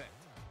main event.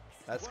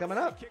 That's coming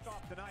up. Kick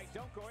off tonight.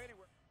 Don't go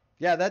anywhere.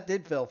 Yeah, that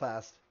did fill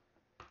fast.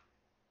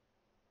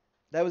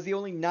 That was the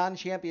only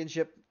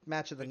non-championship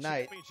match of the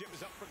night. Championship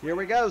is up for Here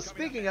we go.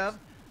 Speaking of,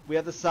 we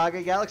have the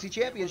Saga Galaxy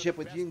Championship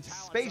between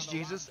Space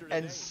Jesus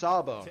and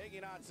Sawbone.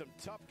 taking on some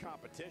tough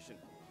competition.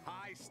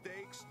 High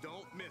stakes,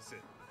 don't miss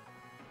it.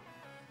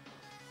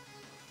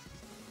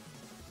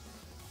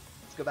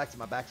 Let's go back to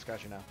my back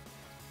scratcher now.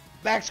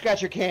 Back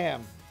scratcher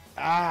cam.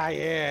 Ah,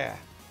 yeah.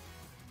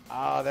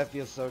 Ah, that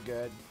feels so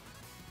good.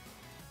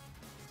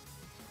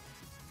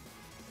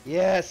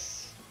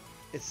 Yes.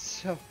 It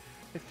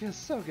feels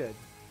so good.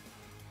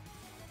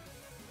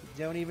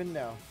 You don't even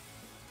know.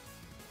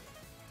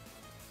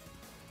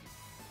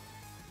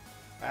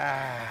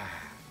 Ah.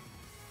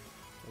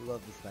 I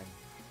love this thing.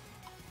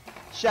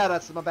 Shout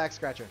outs to my back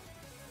scratcher.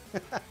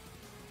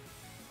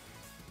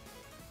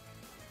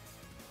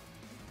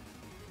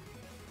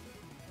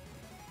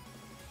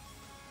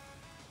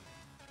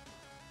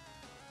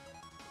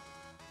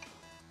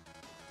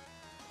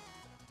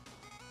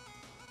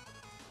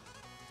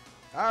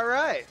 All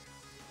right.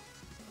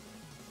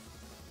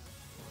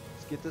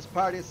 Let's get this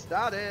party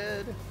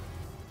started.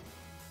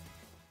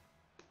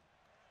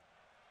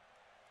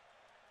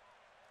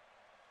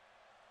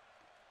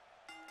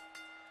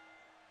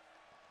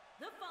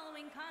 The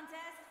following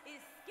contest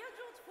is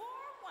scheduled for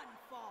one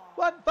fall.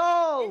 One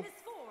fall. It is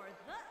for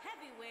the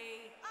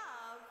heavyweight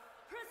of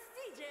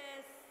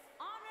prestigious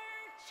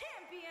honor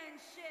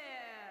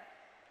championship.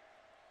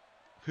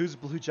 Who's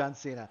Blue John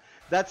Cena?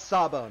 That's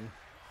Sawbone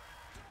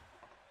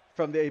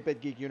from the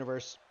 8-Bit Geek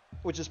universe,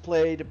 which is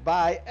played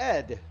by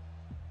Ed.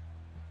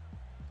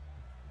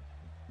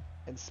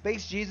 And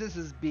Space Jesus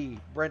is B,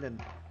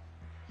 Brendan,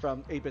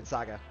 from 8-Bit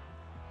Saga.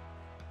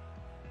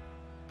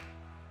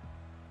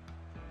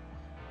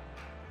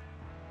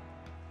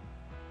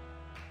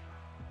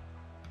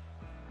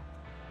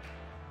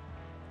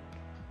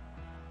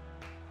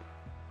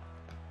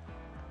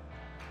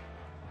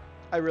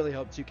 I really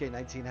hope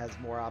 2K19 has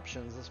more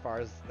options as far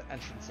as the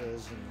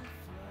entrances and,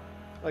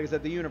 like I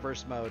said, the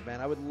universe mode, man.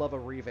 I would love a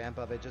revamp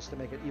of it just to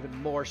make it even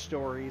more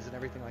stories and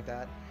everything like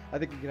that. I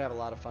think we could have a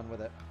lot of fun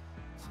with it.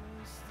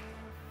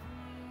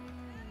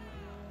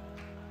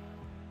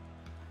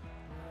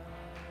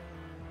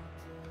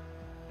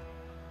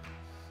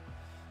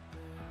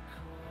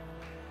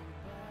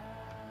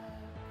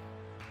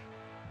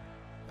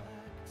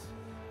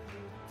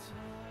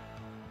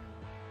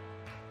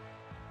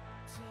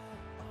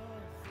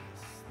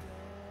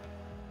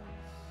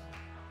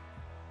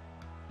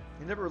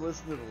 You never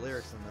listen to the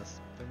lyrics in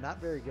this. They're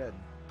not very good.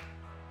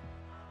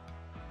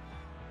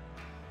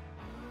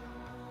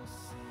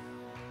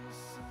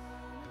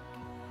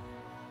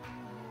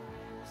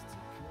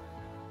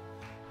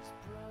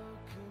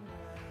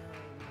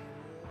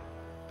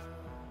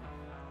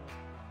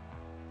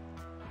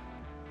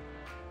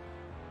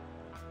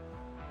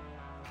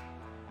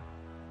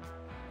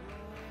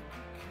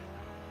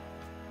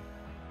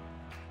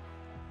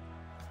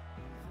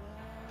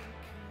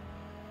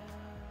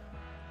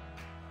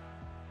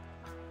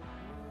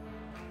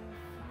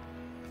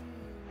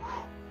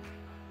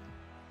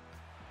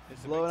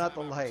 Blowing out the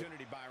light.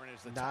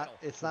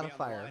 It's not a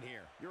fire.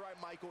 You're right,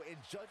 Michael. And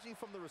judging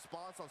from the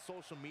response on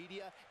social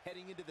media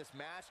heading into this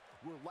match,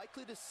 we're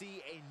likely to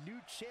see a new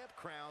champ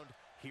crowned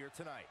here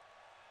tonight.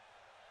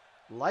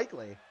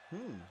 Likely.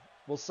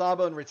 Will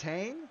Sawbone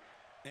retain?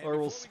 Or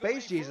will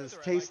Space Jesus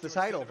taste the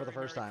title for the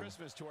first time?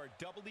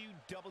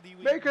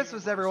 Merry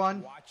Christmas,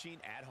 everyone. Watching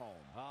at home.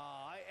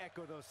 I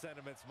echo those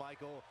sentiments,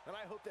 Michael, and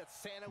I hope that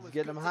Santa was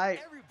getting good him to hyped.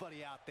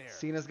 everybody out there.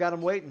 Cena's got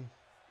him waiting.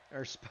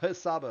 Or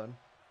Sawbone.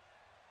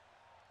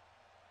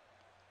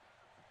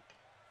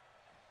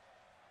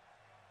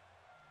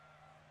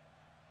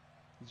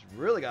 He's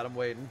really got him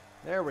waiting.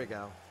 There we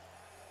go.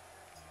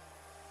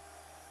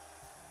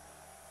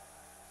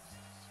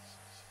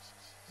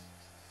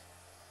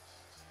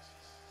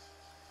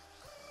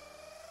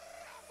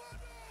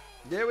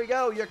 There we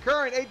go. Your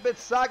current 8-Bit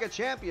Saga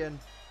champion,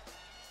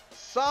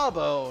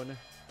 Sawbone,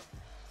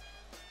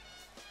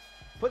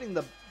 putting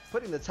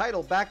the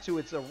title back to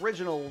its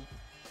original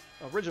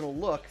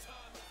look.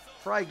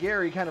 Fry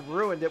Gary kind of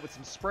ruined it with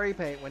some spray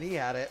paint when he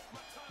had it.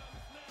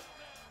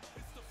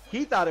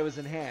 He thought it was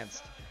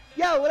enhanced.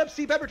 Yo, what up,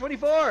 C Pepper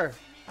 24?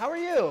 How are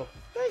you?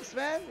 Thanks,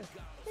 man.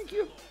 Thank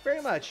you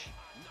very much.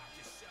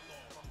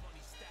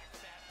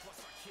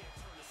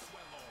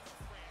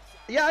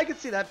 Yeah, I can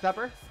see that,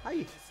 Pepper.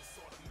 Hi.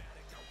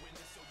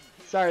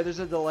 Sorry, there's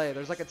a delay.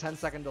 There's like a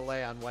 10-second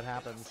delay on what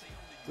happens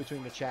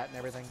between the chat and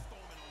everything.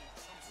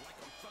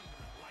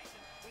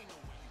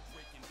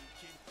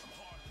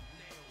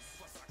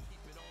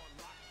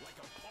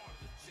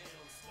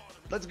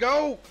 Let's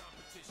go!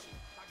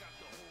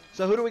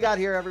 So who do we got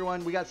here,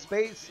 everyone? We got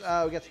Space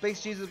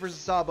Jesus versus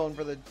Sawbone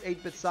for the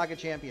 8-Bit Saga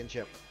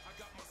Championship.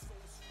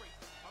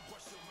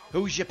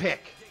 Who's your pick?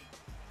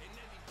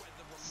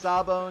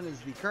 Sawbone is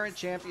the current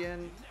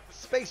champion.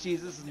 Space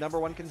Jesus is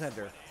 #1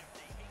 contender.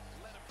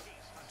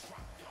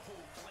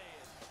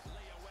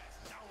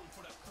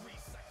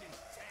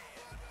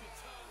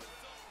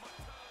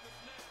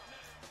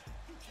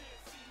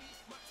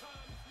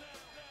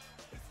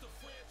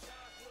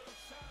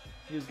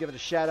 He was giving a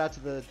shout out to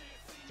the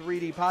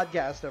 3D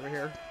podcast over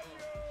here.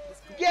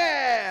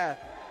 Yeah!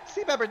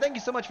 C Pepper, thank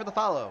you so much for the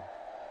follow.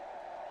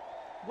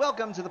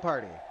 Welcome to the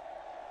party.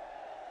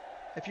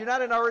 If you're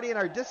not already in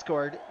our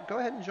Discord, go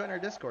ahead and join our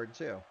Discord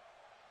too.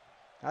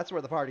 That's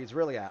where the party's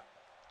really at.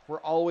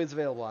 We're always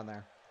available on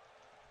there.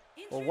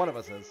 Well, one of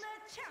us is.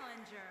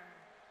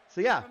 So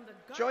yeah,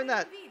 join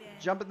that.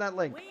 Jump in that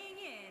link. Weighing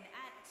in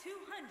at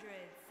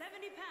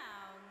 270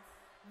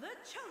 pounds, the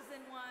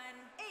chosen one,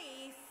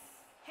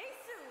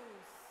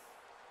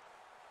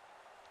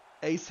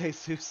 Ace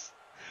Jesus.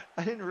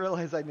 I didn't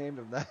realize I named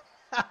him that.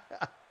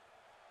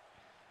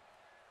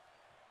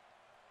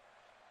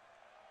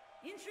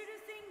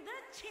 Introducing the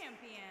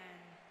champion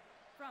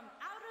from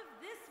out of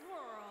this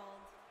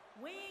world,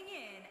 weighing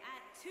in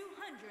at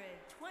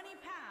 220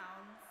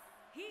 pounds,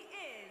 he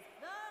is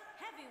the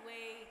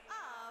heavyweight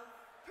of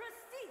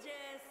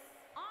prestigious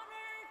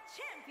honor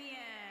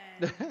champion,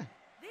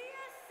 the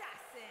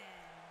Assassin.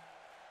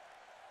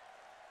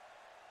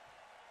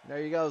 There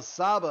you go,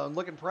 Sawbone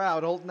looking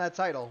proud, holding that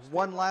title.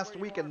 Won last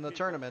week in the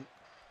tournament.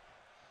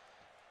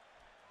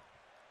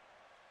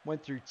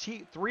 Went through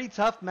 3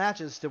 tough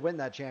matches to win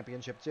that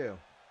championship too.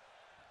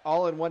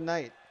 All in one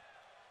night.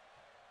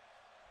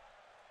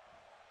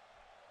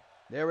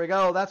 There we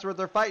go, that's what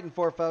they're fighting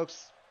for,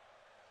 folks.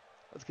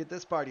 Let's get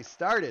this party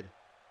started.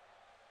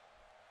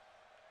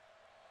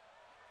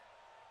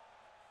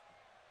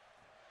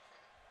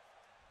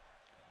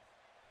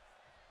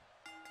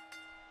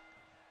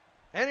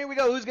 And here we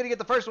go. Who's going to get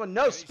the first one?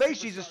 No,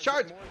 Space Jesus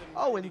charged.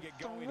 Oh, and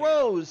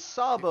throws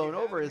Sawbone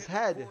over his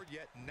head.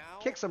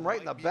 Kicks him right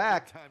in the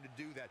back.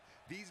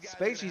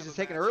 Space Jesus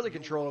taking early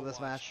control of this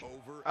match.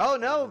 Oh,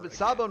 no, but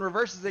Sawbone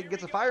reverses it and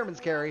gets a fireman's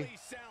carry.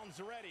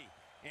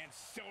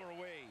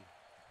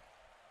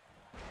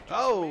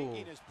 Oh.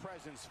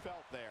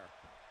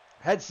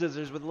 Head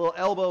scissors with a little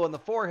elbow in the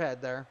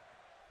forehead there.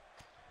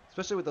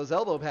 Especially with those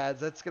elbow pads.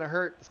 That's going to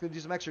hurt. It's going to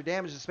do some extra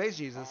damage to Space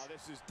Jesus. Oh,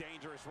 this is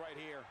dangerous right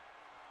here.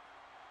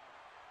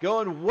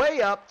 Going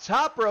way up,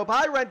 top rope,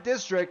 high rent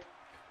district.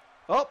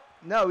 Oh,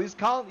 no, he's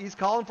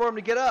calling for him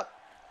to get up.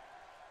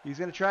 He's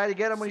going to try to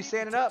get him when he's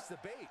standing up.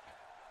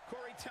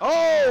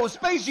 Oh,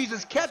 Space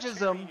Jesus catches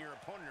him.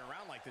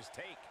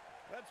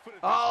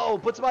 Oh,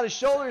 puts him on his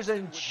shoulders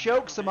and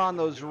chokes him on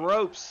those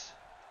ropes.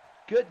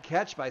 Good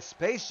catch by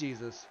Space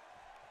Jesus.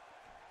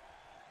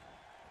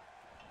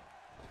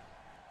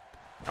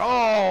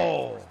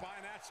 Oh.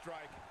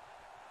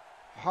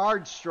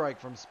 Hard strike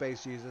from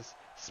Space Jesus.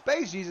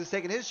 Space Jesus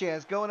taking his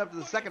chance, going up to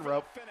the second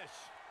rope.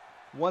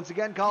 Once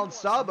again, calling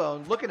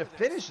Sawbone, looking to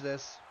finish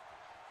this.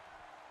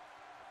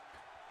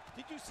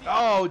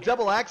 Oh,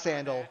 double axe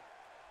handle.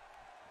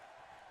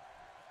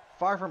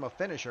 Far from a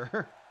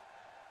finisher.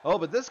 Oh,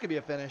 but this could be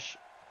a finish.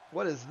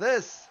 What is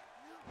this?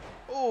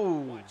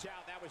 Oh. Watch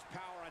out, that was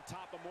power on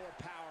top of more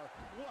power.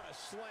 What a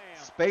slam.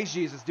 Space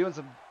Jesus doing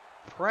some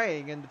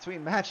praying in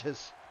between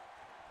matches.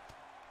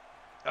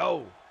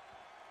 Oh.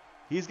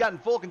 He's gotten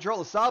full control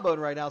of Sawbone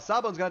right now.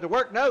 Sawbone's going to have to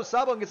work. No,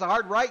 Sawbone gets a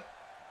hard right.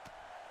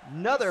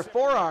 Another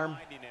forearm.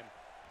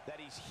 That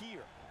he's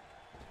here.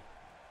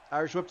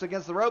 Irish whips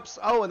against the ropes.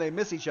 Oh, and they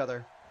miss each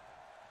other.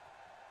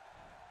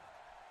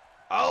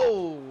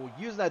 Oh,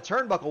 using that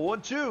turnbuckle.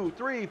 1, 2,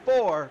 3,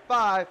 4,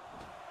 5.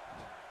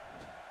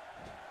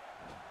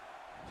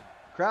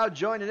 Crowd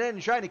joining in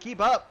and trying to keep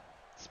up.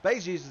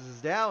 Space Jesus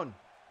is down.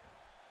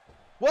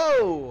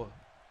 Whoa!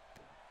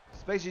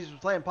 Space Jesus was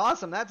playing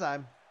possum that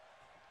time.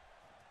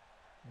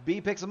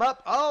 B picks him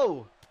up.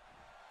 Oh!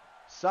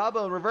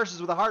 Sawbone reverses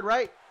with a hard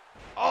right.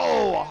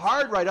 Oh, a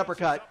hard right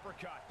uppercut.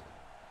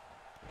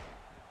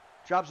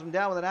 Drops him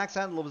down with an axe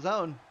handle of his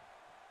own.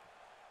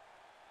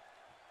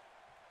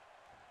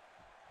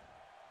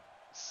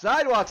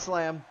 Sidewalk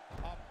slam.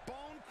 A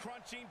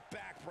bone-crunching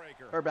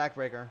backbreaker. Or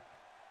backbreaker.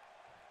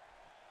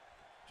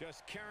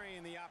 Just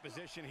carrying the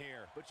opposition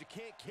here. But you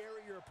can't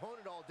carry your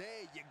opponent all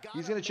day. You gotta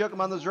He's going to choke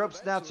him on those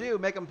ropes now, too.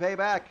 Make him pay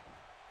back.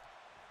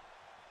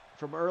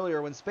 From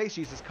earlier when Space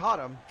Jesus caught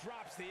him.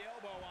 Drops the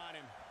elbow on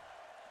him.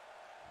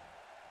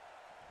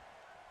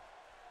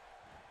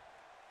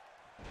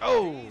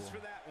 Oh! Knees for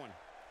that one.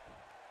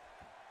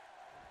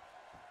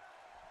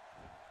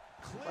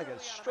 Like Clearly a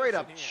straight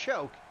up out of action here.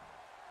 choke.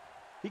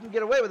 He can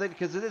get away with it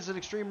because it is an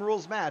Extreme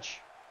Rules match.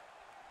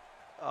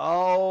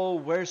 Oh,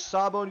 where's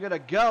Sawbone going to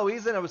go?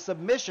 He's in a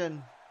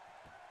submission.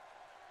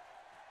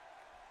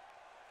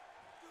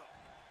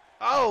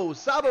 Oh,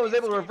 Sawbone was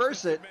able to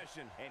reverse it.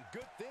 And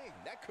good thing,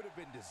 that could have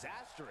been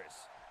disastrous.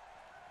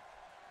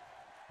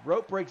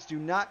 Rope breaks do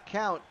not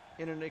count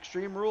in an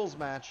Extreme Rules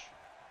match.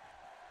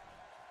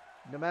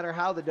 No matter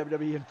how the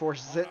WWE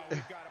enforces it. Oh, no,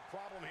 we've got a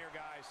problem here,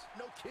 guys.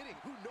 No kidding.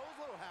 Who knows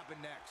what'll happen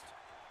next?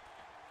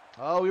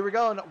 Oh, we were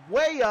going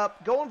way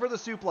up, going for the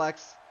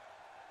suplex.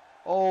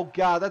 Oh,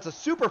 God, that's a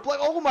superplex.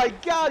 Oh, my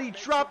God, he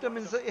dropped him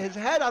his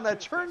head on that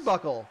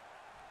turnbuckle.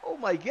 Oh,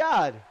 my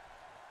God.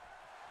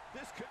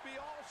 This could be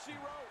all she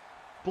wrote.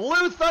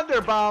 Blue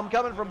Thunder Bomb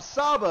coming from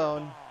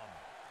Sawbone.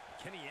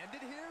 Can he end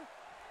it here?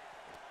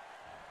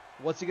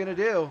 What's he going to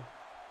do?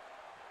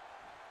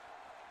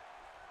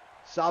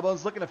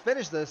 Sawbone's looking to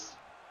finish this.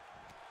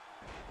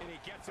 And he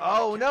gets him.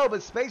 Oh, no,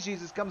 but Space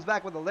Jesus comes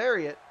back with a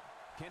lariat.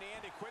 Can he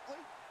end it quickly?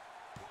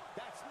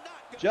 That's not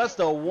gonna Just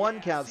do a it.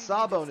 one count. See,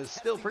 Sawbone just is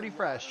still testing pretty the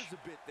fresh. waters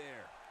a bit there.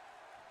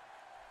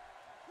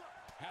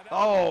 How that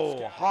Oh,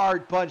 works, guys.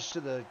 hard punch to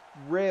the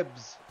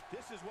ribs.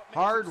 This is what makes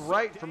Hard him so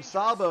right from dangerous.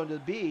 Sawbone to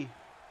B.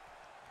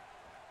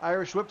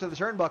 Irish whip to the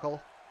turnbuckle.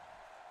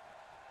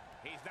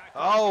 He's not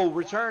Oh, going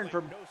return like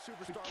from no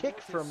superstar kick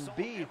worth his from salt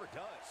B. ever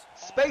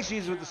does. Space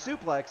Jesus with the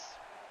suplex.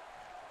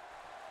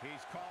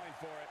 He's calling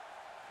for it.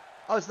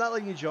 Oh, it's not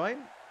letting you join?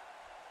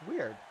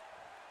 Weird.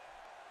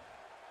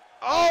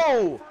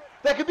 Oh,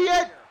 that could be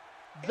it.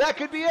 That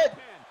could be it.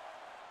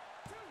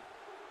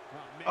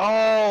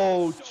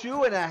 Oh,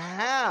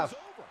 2.5.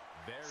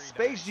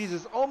 Space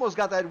Jesus almost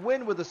got that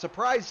win with a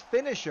surprise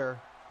finisher.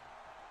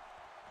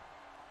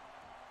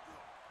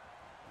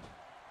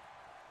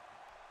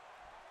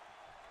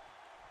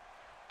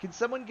 Can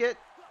someone get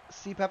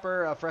C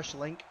Pepper a fresh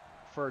link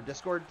for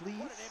Discord, please?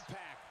 What an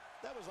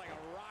impact. That was like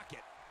a rocket.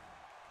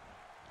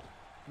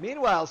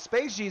 Meanwhile,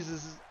 Space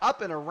Jesus is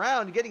up and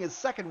around, getting his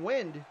second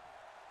wind.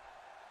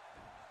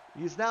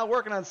 He's now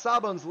working on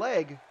Sawbone's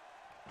leg.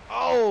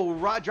 Oh,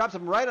 drops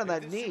him right on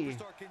that If this knee.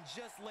 superstar can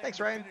just land Thanks,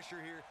 the Ryan.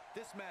 finisher here,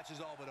 this match is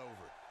all but over.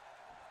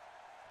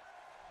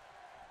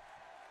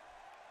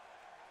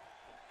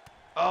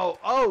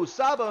 Oh,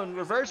 Sawbone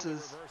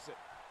reverses. Reverse it.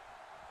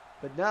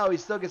 But no, he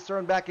still gets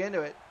thrown back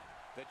into it.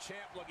 The champ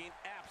looking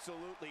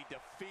absolutely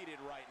defeated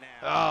right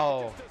now. Oh.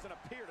 It just doesn't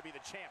appear to be the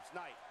champ's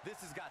night.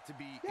 This has got to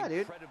be Yeah, dude.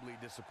 incredibly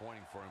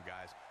disappointing for him,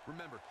 guys.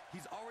 Remember,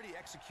 he's already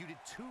executed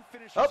 2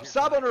 finishes Oh, here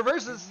Sawbone tonight,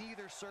 reverses. and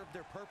neither served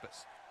their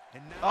purpose.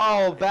 And now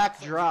Oh, it looks back like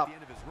he's drop. at the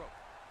end of his rope.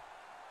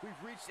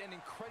 We've reached an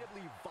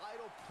incredibly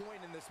vital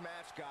point in this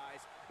match,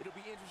 guys. It'll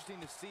be interesting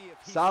to see if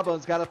he's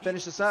Sawbone's still got to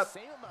finish keeping this up. the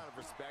same amount of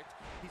respect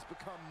he's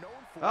become known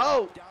for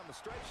Oh. down the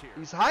stretch here.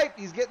 He's hyped.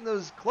 He's getting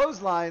those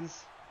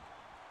clotheslines.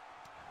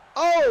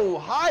 Oh,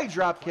 high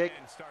drop kick.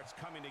 Plan starts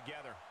coming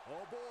together.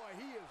 Oh boy,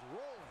 he is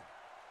rolling.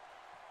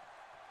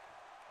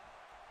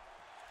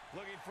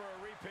 Looking for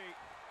a repeat.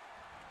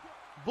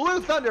 Blue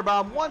Thunder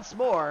Bomb once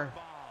more.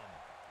 Bomb.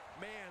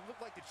 Man,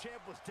 looked like the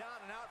champ was down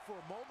and out for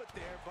a moment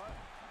there, but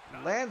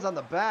Lands on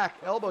the back.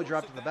 Elbow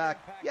drop to the back.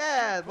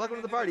 Yeah, welcome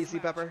to the party, C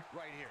Pepper.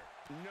 right here.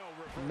 No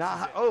reverse.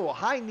 Not, oh,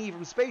 high knee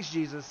from Space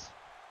Jesus.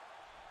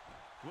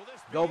 Will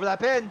this Go be for that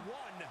pin.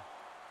 one?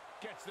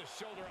 Gets the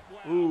shoulder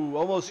up. Wow. Ooh,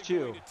 almost What's he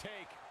going 2. to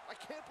take? I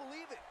can't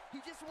believe it. He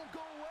just won't go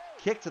away.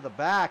 Kick to the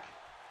back.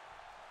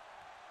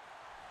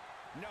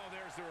 No,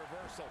 there's the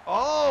reversal.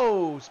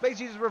 Oh, Space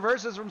Jesus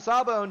reverses from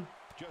Sawbone.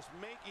 Just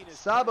making his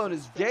Sawbone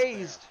presence is felt there.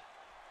 dazed.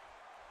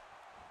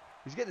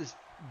 He's getting his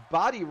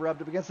body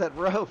rubbed up against that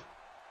rope.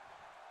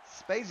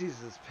 Space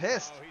Jesus is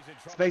pissed. Oh, he's in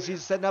trouble Space here.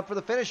 Jesus setting up for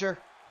the finisher.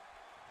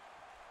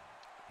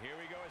 Here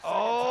we go. his second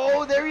Oh,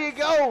 time. there you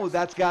go.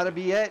 That's got to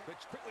be it.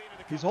 Puts quickly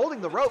into the He's cover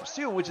holding the with a ropes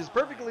too, which is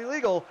perfectly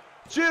legal.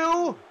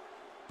 2,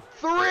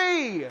 3.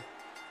 We have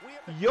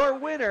the Your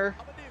debut winner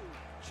of a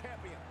new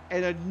champion.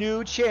 and a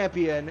new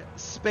champion,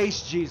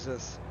 Space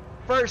Jesus.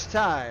 First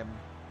time.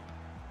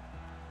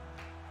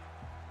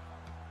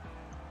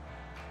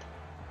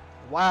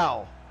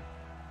 Wow.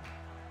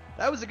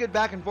 That was a good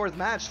back and forth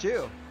match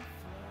too.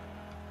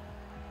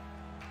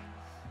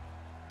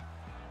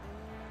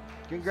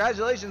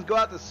 Congratulations go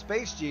out to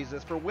Space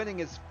Jesus for winning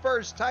his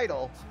first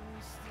title,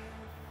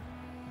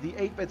 the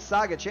 8-Bit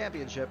Saga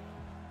Championship.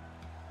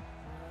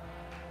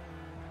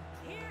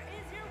 Here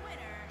is your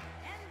winner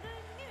and the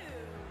new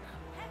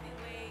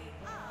heavyweight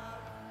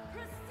of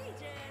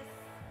prestigious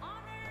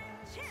honor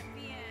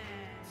champion,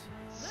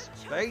 the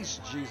Space chosen one, Jesus. Ace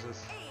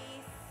Jesus.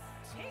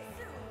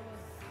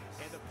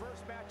 And the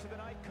first match of the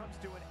night comes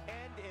to an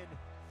end in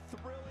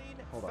thrilling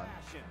Hold on.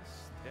 fashion.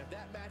 If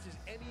that match is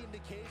any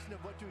indication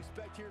of what to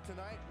expect here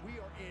tonight, we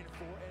are in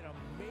for an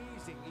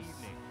amazing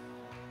evening.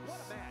 What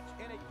a match,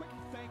 and a quick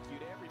thank you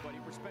to everybody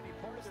for spending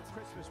part of their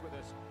Christmas with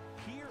us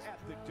here at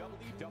the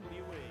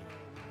WWE.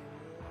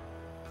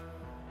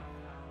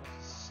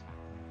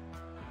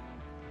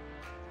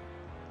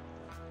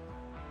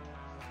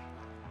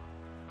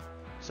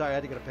 Sorry, I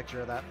had to get a picture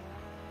of that.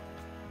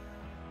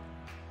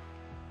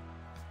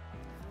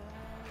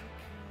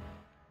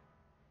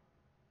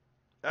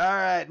 All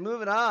right,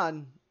 moving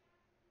on.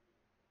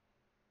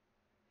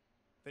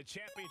 The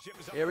championship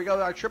is up. Here we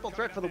go, our triple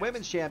threat for the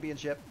women's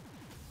championship.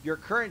 Your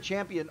current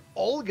champion,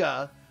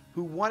 Olga,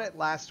 who won it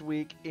last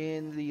week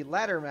in the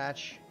ladder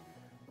match,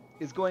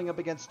 is going up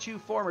against two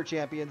former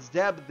champions,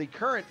 Deb, the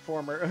current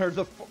former, or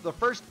the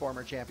first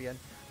former champion,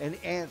 and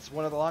Ants,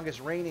 one of the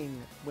longest reigning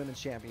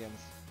women's champions.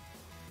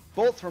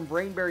 Both from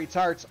Brainberry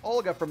Tarts,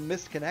 Olga from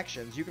Missed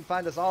Connections. You can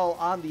find us all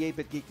on the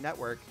 8-Bit Geek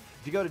Network.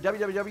 If you go to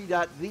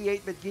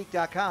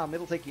www.the8bitgeek.com,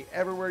 it'll take you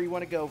everywhere you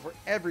want to go for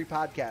every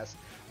podcast.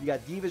 You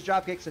got Divas,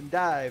 Dropkicks, and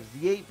Dives,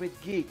 the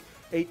 8-Bit Geek,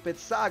 8-Bit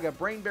Saga,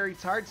 Brainberry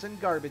Tarts,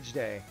 and Garbage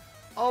Day.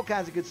 All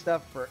kinds of good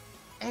stuff for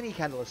any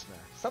kind of listener.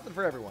 Something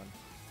for everyone.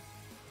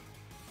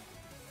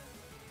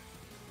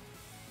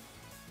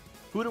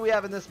 Who do we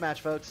have in this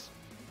match, folks?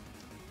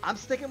 I'm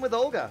sticking with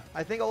Olga.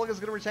 I think Olga's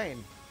going to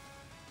retain.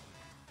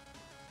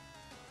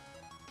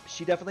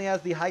 She definitely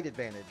has the height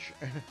advantage.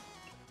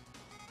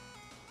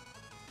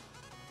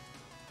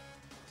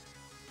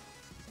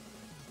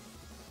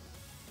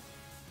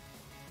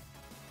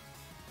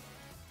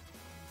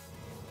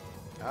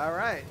 All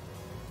right,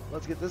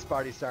 let's get this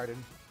party started.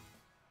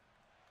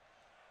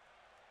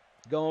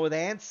 Going with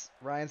Ants.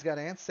 Ryan's got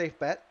Ants. Safe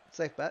bet.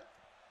 Safe bet.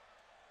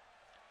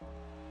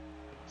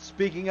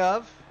 Speaking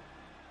of,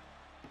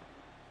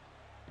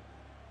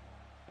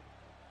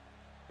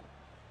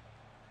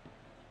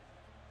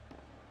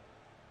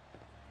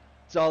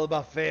 it's all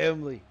about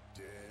family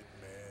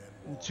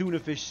and tuna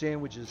fish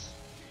sandwiches.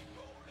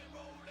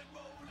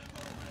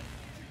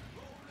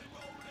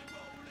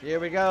 Here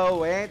we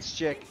go, Ants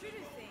chick.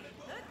 Introducing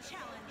the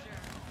challenger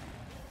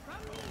from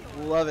New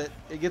York. Love it.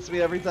 It gets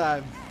me every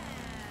time.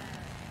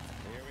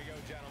 Here we go,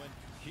 gentlemen.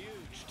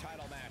 Huge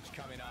title match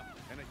coming up.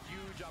 And a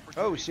huge opportunity.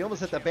 Oh, she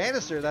almost hit the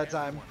banister that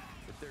time.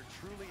 But there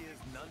truly is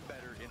none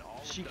better in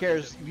all. She of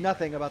cares WWE.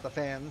 nothing about the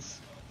fans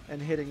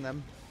and hitting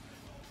them.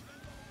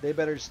 They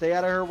better stay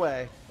out of her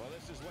way. Well,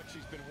 this is what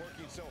she's been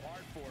working so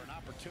hard for, an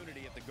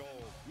opportunity at the goal.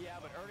 Yeah,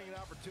 but earning an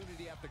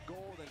opportunity at the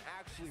goal and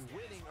actually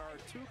winning are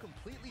two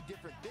completely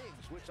different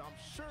things, which I'm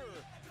sure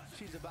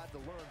she's about to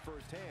learn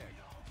firsthand.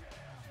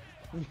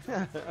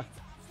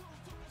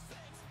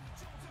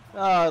 Oh,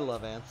 I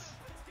love Ants.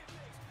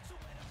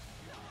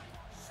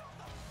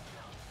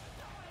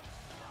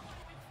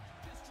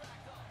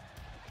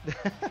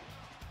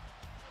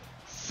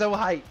 So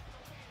hype.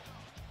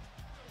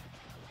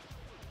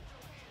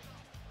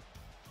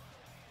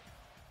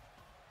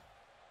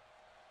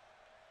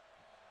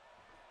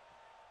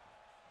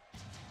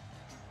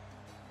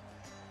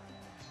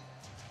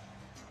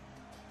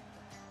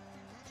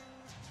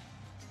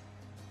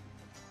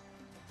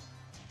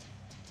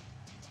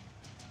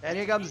 And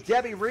here comes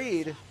Debbie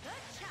Reed, The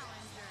challenger.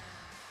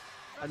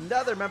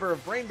 another member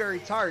of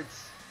Brainberry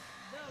Tarts,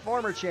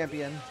 former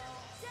champion. Deborah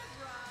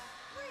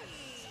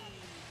Reed.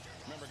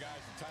 Remember, guys,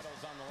 the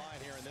title's on the line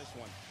here in this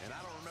one. And I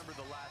don't remember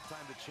the last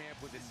time the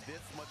champ was in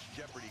this much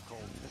jeopardy, Cole.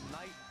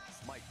 Tonight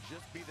might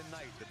just be the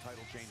night the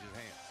title changes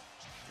hands.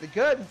 It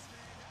could.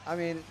 I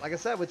mean, like I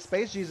said, with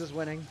Space Jesus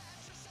winning,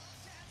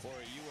 Corey,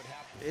 you would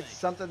have to it's think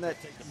something that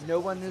it'll take a no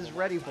one performance is of a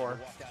ready lifetime for.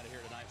 to walk out of here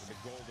tonight with the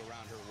gold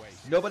around her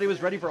waist. Nobody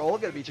was ready for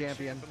Olga to be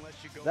champion.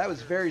 That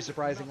was very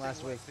surprising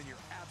last week. Than your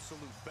absolute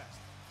best.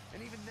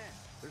 And even then,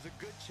 there's a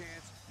good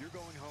chance you're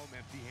going home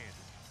empty-handed.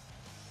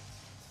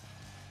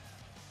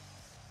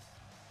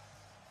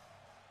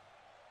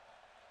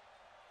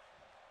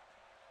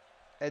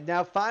 And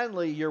now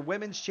finally, your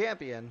women's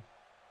champion.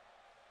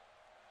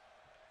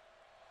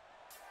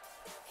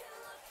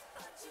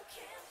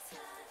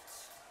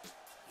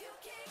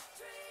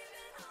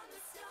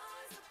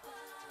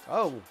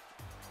 Oh,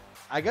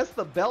 I guess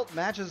the belt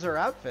matches her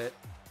outfit.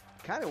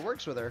 Kind of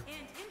works with her. And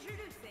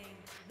introducing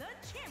the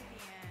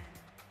champion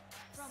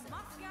from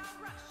Moscow,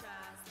 Russia.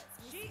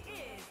 She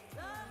is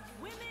the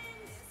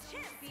women's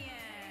champion.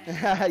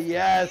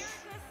 Yes, America's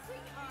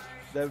sweetheart,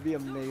 that would be the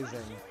amazing.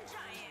 Russian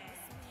giant.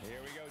 Here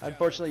we go,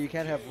 Unfortunately, you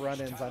can't have Huge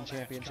run-ins title on match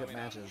championship coming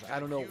up. matches. I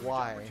don't know Huge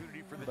why,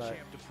 opportunity for the but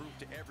champ to prove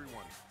to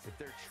everyone that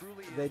there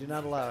truly is they do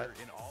not no allow better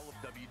it. in all of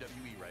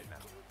WWE right now.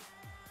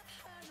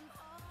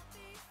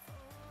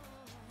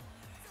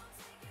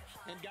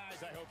 And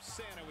guys, I hope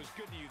Santa was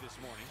good to you this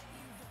morning.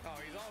 Oh,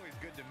 he's always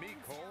good to me,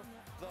 Cole.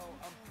 Though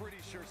I'm pretty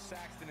sure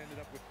Saxton ended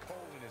up with coal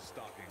in his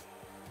stocking.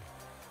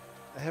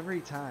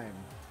 Every time.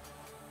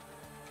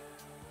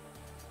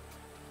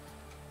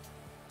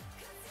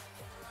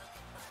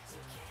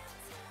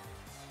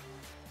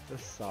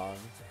 This song.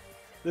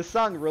 This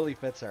song really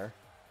fits her.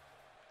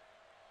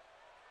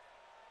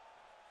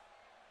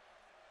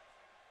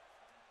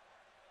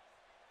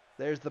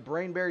 There's the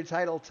Brainberry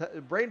title.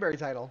 Brainberry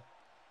title.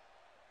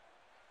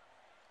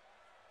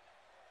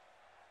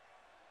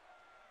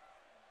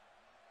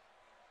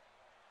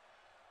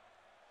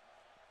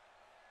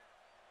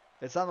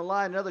 It's on the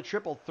line. Another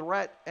triple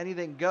threat.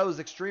 Anything goes.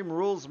 Extreme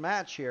Rules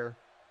match here.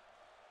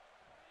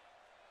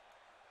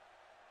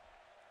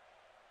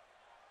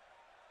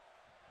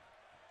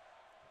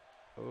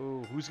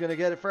 Oh, who's going to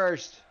get it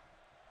first?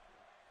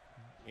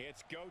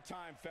 It's go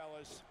time,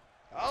 fellas.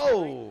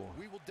 Oh,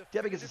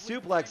 Debbie gets a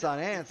suplex on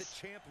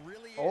Ants.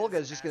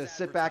 Olga's just going to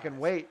sit back and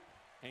wait.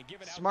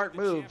 Smart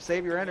move.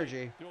 Save your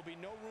energy. There will be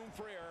no room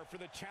for error for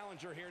the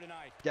challenger here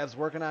tonight. Dev's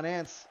working on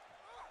Ants.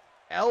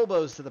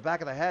 Elbows to the back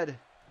of the head.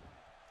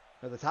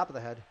 Or the top of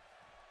the head.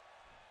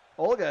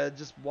 Olga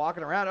just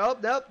walking around. Oh,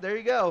 nope. There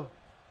you go.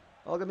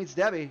 Olga meets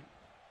Debbie.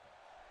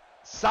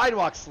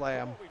 Sidewalk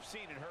slam. What we've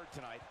seen and heard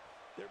tonight,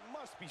 there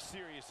must be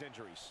serious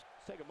injuries.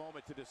 Let's take a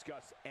moment to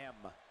discuss M.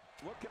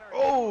 What can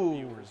our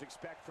viewers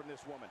expect from this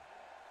woman?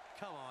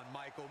 Come on,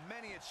 Michael.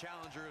 Many a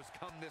challenger has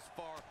come this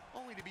far,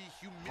 only to be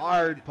humiliated.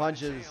 Hard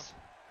punches.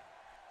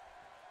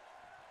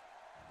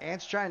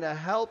 Ant's trying to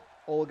help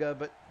Olga,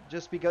 but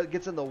just because it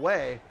gets in the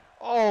way.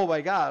 Oh my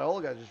God,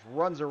 Olga just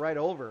runs her right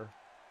over.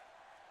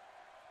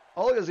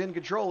 Olga's in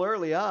control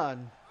early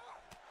on.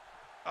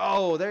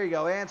 Oh, there you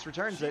go. Ants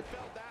returns it.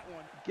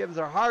 Gives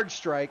her a hard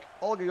strike.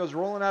 Olga goes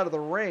rolling out of the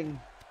ring.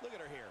 Look at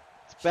her here.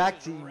 It's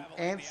back to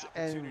Ants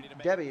and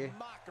Debbie.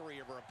 Mockery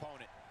of her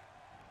opponent.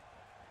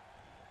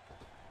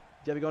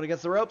 Debbie going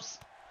against the ropes.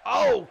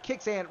 Oh,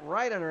 kicks Ant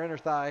right on her inner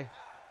thigh.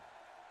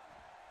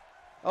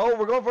 Oh,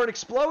 we're going for an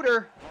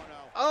exploder.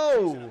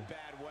 Oh, no. She's in Oh. a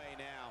bad way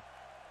now.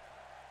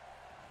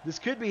 This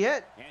could be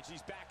it. And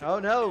she's back to Oh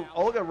no, now.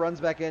 Olga runs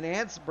back in.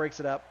 Ants breaks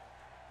it up.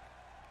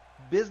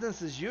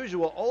 Business as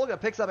usual. Olga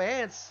picks up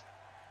Ants.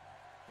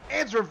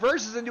 Ants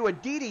reverses into a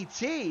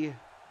DDT.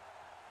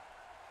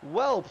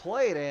 Well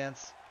played,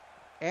 Ants.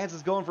 Ants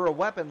is going for a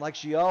weapon like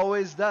she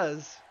always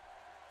does.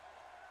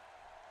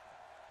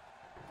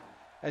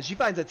 And she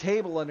finds a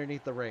table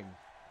underneath the ring.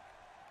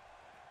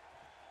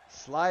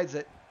 Slides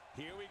it.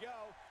 Here we go.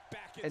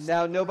 Back And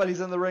now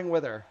nobody's in the ring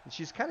with her. And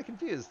she's kind of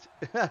confused.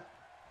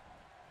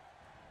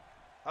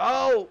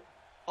 Oh!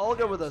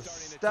 Olga with a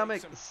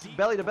stomach,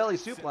 belly-to-belly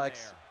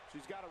suplex.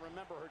 She's got to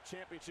remember her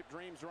championship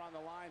dreams are on the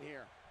line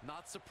here.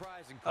 Not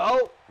surprising.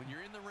 Oh! When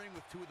you're in the ring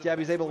with two of the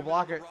Debbie's best able to women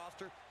block on the it.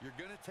 roster, you're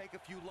going to take a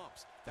few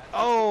lumps. That's Oh,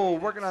 just the way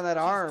it working is. on that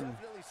arm.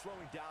 Definitely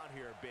slowing down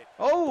here a bit.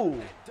 Oh!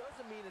 That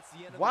doesn't mean it's the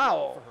end of the road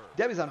Wow. for her.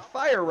 Debbie's on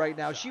fire right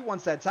now. She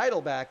wants that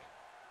title back.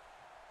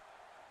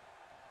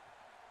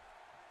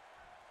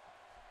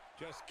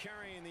 Just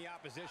carrying the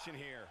opposition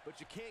here. But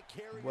you can't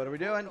carry What your are we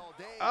opponent doing? all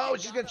day. Oh, You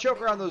she's gotta going to choke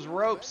her make on a those move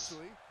ropes.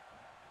 eventually.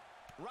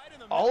 Right in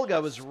the middle Olga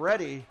of was the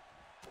ready.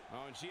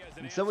 Oh, and she has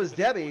an And so answer was to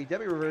that Debbie. one.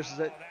 Debbie reverses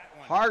Oh, it. that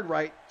one. Hard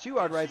right. Two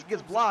hard And rights. she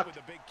Gets comes up blocked.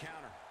 with a big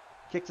counter.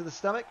 Kick to the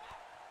stomach.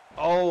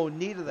 Oh,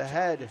 knee to the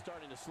head. She's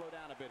starting to slow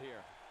down a bit here.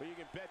 But you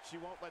can bet she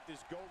won't let this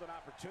golden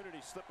opportunity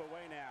slip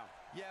away now.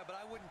 Yeah, but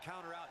I wouldn't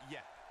counter out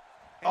yet.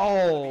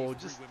 Oh,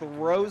 just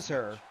throws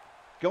her.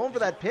 Going for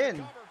that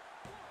pin.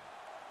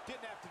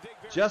 Didn't have to dig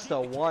very Just deep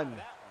a to get out of one.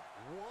 that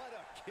What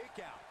a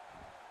kick out.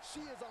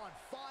 She is on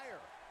fire.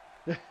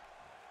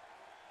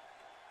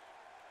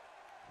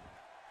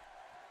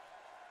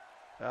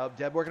 Oh,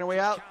 Deb working her way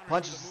out. Counters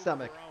Punches with the a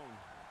move stomach. of her own.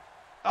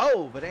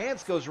 Oh, but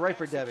Ants goes right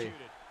for Debbie.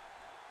 Executed.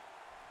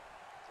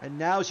 And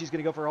now she's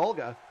going to go for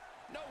Olga.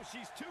 No,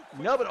 she's too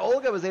quick. No, but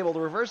Olga was able to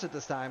reverse it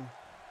this time.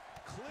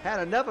 Clearly Had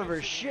enough of her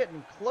mentioned shit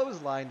and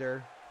clotheslined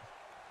her.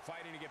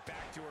 Fighting to get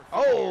back to her feet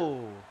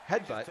Oh, She's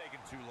headbutt. taking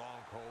too long,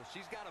 Cole.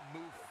 She's got to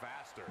move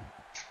faster.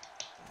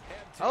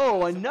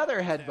 Oh,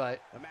 another headbutt.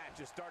 The match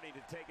is starting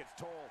to take its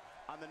toll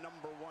on the #1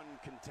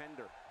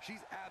 contender. She's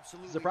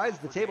absolutely Surprised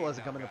off the her table game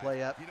hasn't now, come into guys. play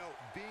yet. You know,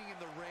 being in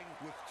the ring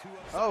with two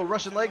of Oh,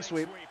 Russian leg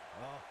sweep.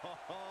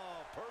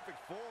 Oh, perfect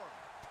form.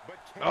 But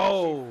can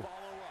Oh. she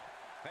follow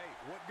up?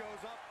 Hey, what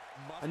goes up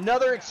must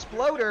Another come down.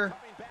 exploder.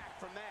 Coming back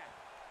from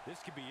that. This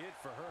could be it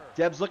for her.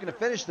 Deb's looking to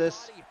finish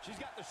this. She's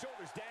got the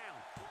shoulders down.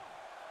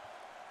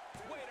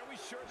 Wait, are we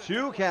sure that Two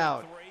there were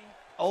count. 3?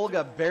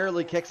 Olga Still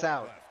barely one kicks fall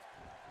out. left.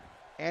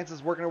 Ants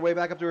is working her way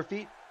back up to her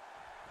feet.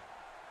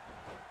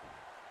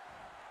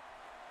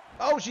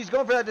 Oh, she's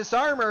going for that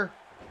disarmer.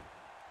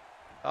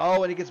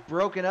 Oh, and it gets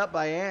broken up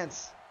by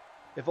Ants.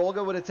 If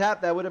Olga would have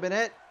tapped, that would have been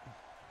it.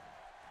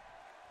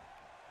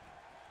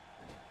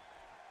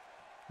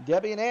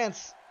 Debbie and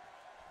Ants.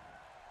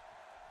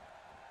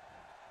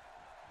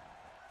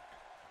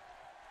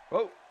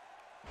 Oh.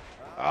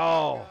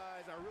 Oh.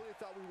 Guys, I really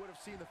thought we would have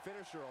seen the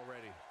finisher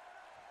already.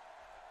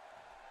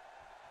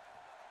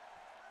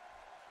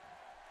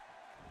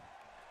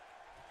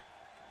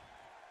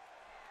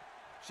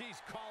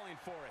 She's calling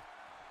for it.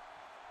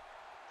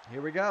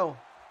 Here we go.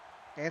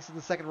 Ants in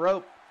the second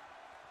rope.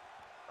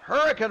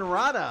 Hurricane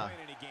Rana.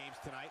 Playing any games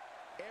tonight.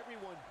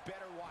 Everyone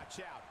better watch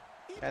out.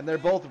 And they're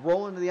both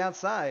rolling to the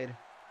outside.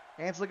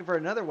 Ants looking for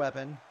another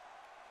weapon.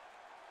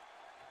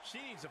 She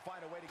needs to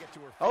find a way to get to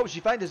her feet. Oh, she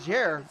finds his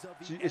chair.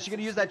 Is she going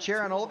to use that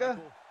chair on Olga?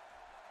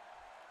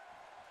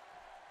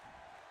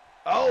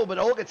 Oh, but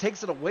Olga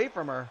takes it away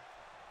from her.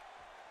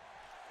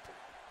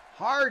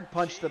 Hard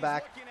punch to the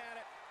back.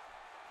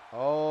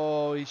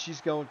 Oh,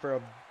 she's going for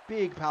a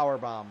big power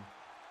bomb.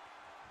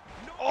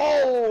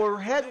 Oh,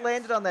 her head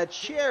landed on that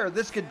chair.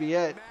 This could be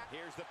it.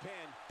 Here's the pin.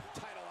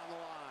 Title on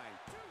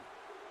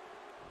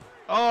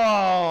the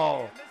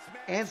line. Oh,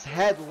 Ant's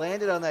head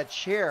landed on that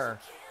chair.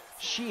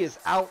 She is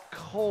out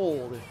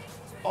cold.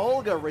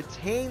 Olga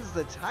retains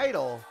the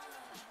title.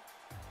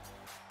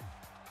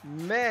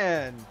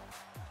 Man,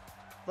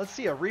 let's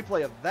see a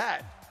replay of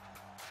that.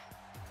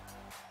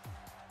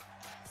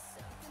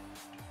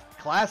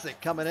 Classic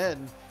coming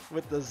in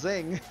with the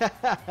zing.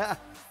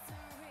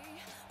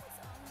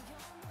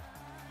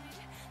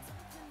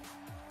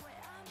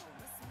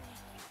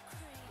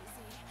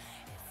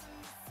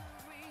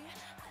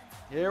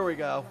 Here we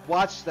go.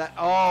 Watch that.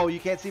 Oh, you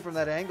can't see from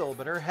that angle,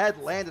 but her head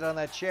landed on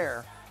that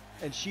chair,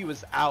 and she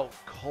was out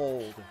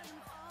cold.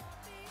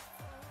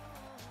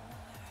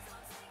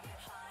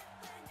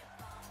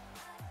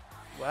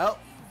 Well,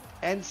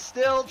 and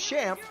still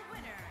champ. Your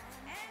winner,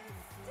 and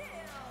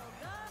still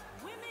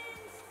the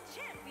women's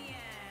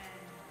champion,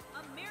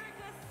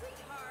 America's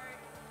sweetheart,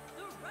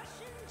 the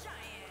Russian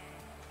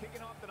giant.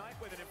 Kicking off the night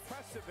with an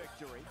impressive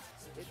victory.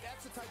 If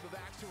that's the type of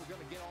action we're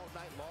going to get all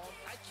night long,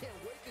 I can't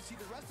wait to see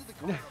the rest of the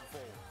card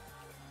unfold.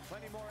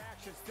 Plenty more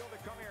action still to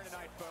come here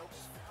tonight, folks.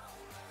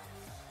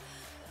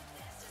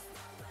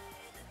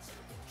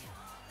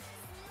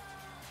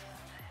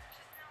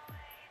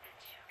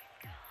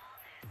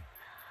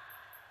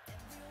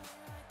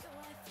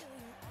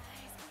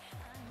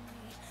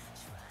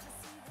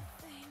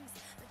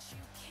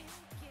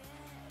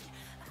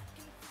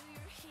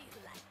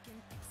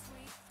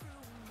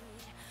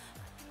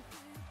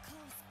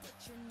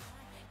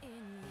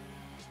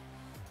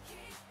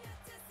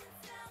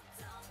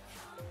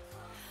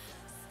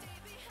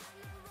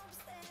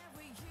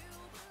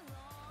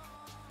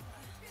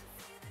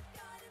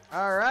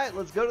 All right,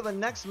 let's go to the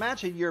next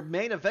match in your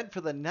main event for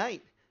the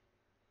night.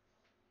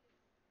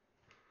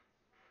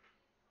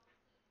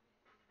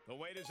 The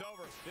wait is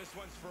over. This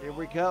one's for Here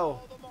we go.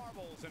 all the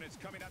marbles, and it's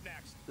coming up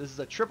next. This is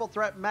a triple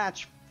threat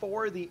match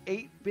for the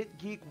 8-Bit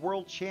Geek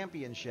World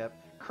Championship,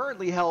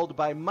 currently held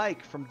by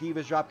Mike from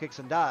Divas Dropkicks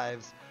and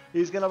Dives.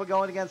 He's going to be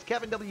going against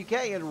Kevin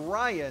WK and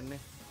Ryan.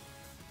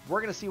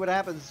 We're going to see what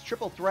happens.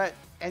 Triple threat,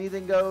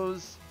 anything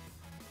goes.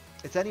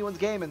 It's anyone's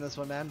game in this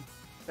one, man.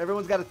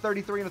 Everyone's got a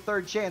 33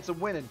 1/3 chance of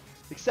winning,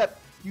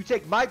 except you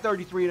take my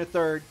 33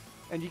 1/3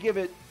 and you give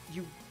it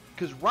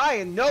because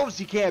Ryan knows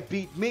he can't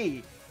beat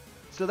me,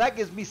 so that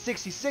gives me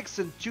 66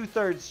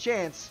 2/3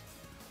 chance,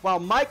 while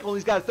Mike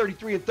only's got a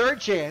 33 1/3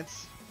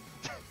 chance.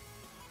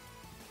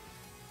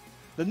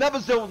 The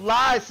numbers don't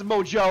lie,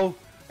 Samoa Joe,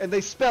 and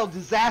they spell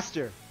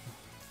disaster.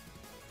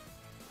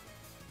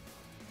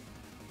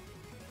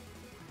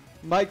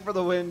 Mike for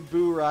the win,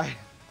 boo Ryan.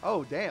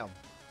 Oh damn.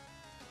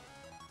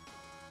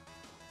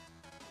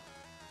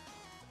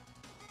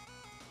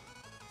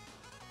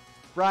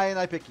 Brian,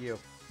 I pick you.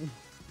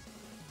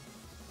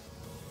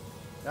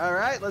 All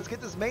right, let's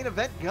get this main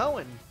event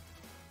going.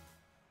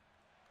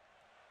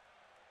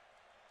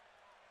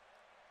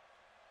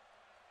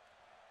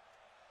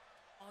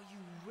 Are you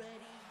ready?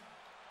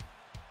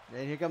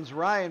 And here comes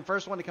Ryan,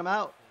 first one to come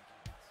out.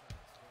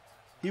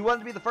 He wanted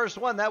to be the first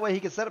one, that way he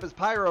could set up his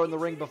pyro in the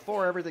ring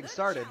before everything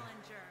started.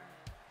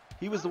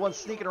 He was the one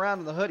sneaking around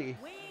in the hoodie.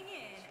 Weighing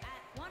in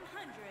at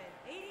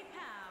 180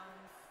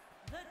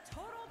 pounds, the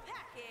total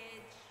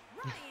package,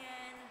 Ryan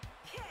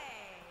K.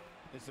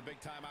 It's a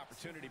big-time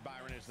opportunity,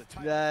 Byron. As the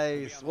title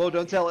Nice. Whoa,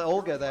 don't tell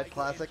Olga that, And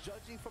classic.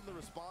 judging from the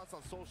response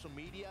on social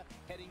media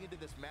heading into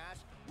this match,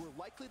 we're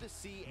likely to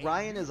see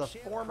Ryan is a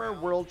former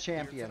world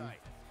champion.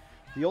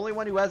 The only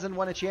one who hasn't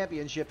won a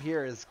championship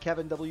here is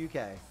Kevin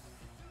WK,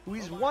 who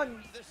he's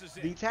won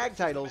the tag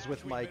titles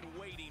with Mike,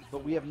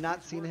 but we have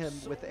not seen him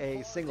with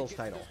a singles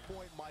title.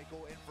 Point,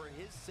 Michael, and for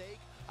his sake,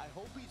 I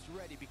hope he's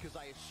ready, because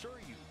I assure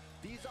you,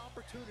 these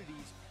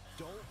opportunities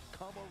don't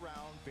come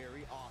around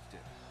very often.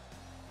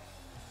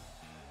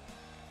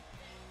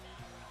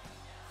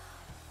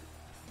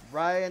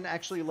 Ryan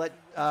actually let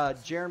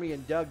Jeremy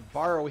and Doug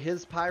borrow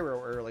his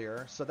pyro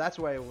earlier, so that's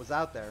why it was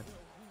out there.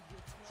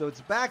 So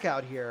it's back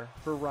out here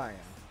for Ryan.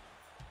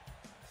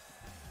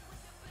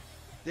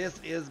 This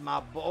is my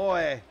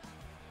boy.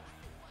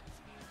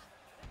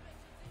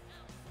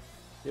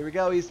 Here we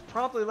go. He's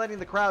promptly letting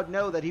the crowd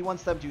know that he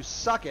wants them to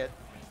suck it.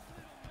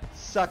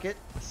 Suck it,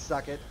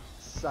 suck it,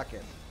 suck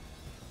it.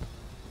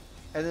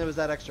 And then it was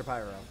that extra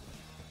pyro.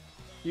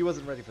 He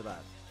wasn't ready for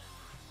that.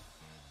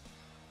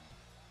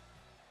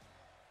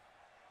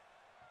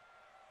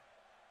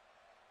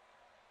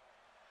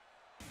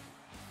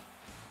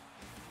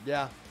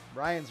 Yeah,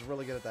 Ryan's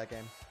really good at that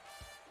game.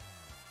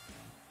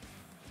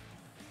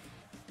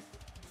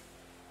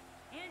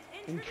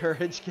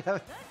 Encourage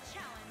Kevin. The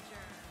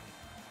challenger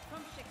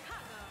from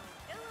Chicago,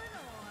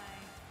 Illinois,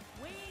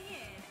 weighing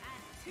in at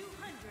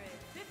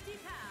 250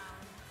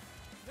 pounds,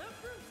 the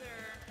bruiser,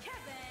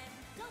 Kevin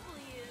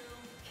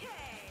W.K.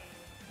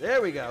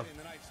 There we go. Getting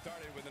the night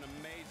started with an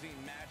amazing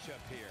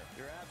matchup here.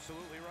 You're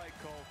absolutely right,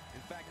 Cole.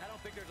 In fact, I don't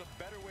think there's a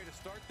better way to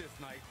start this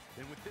night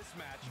than with this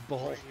match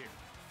Bull. right here.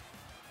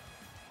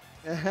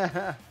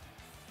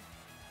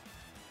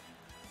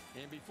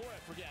 And before I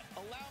forget,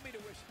 allow me to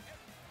wish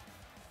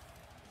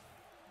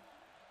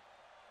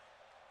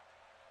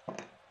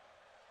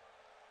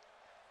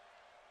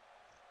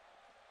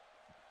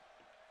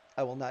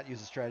I will not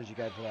use a strategy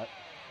guide for that.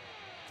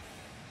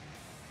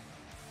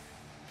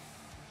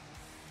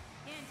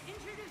 And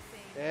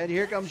introducing And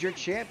here the comes your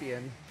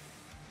champion champion.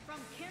 from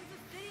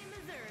Kansas City,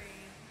 Missouri,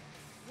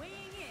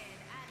 weighing in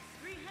at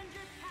 300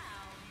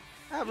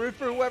 pounds. Root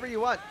for whoever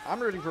you want. I'm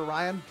rooting for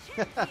Ryan.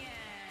 Champion,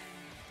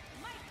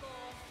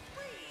 Michael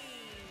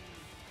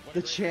Freed.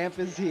 The champ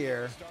is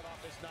here. start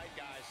off this night,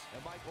 guys.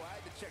 And Michael, I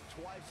had to check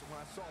twice when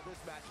I saw this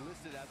match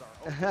listed as our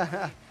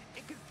opening.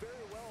 It could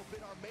very well have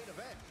been our main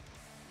event.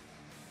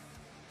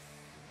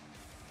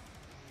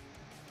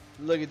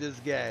 Look at this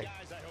guy.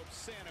 Guys, I hope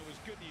Santa was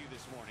good to you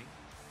this morning.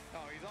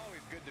 Oh, he's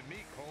always good to me,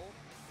 Cole.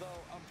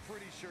 Though I'm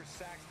pretty sure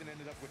Saxton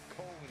ended up with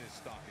coal in his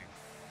stocking.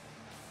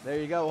 There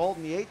you go,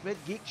 holding the 8-Bit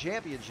Geek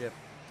Championship.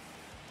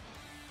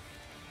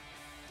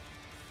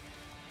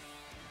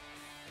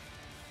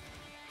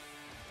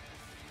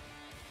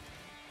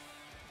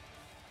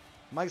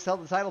 Mike's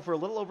held the title for a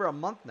little over a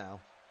month now,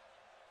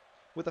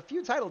 with a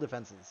few title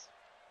defenses.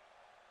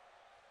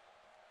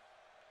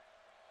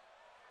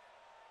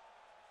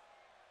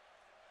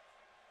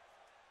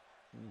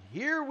 And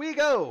here we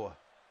go.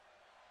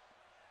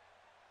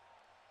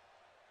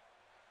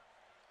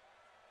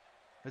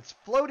 It's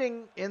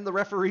floating in the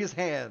referee's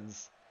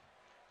hands.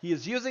 He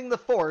is using the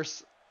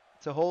force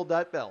to hold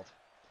that belt.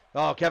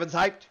 Oh, Kevin's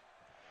hyped.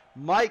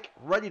 Mike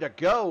ready to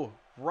go.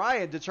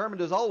 Ryan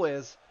determined as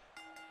always.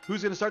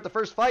 Who's going to start the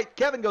first fight?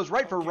 Kevin goes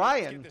right for Okay, let's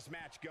Ryan. get this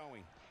match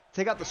going.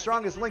 Take out the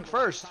strongest link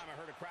first. Time I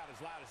heard a crowd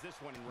as loud as this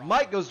one in Raw.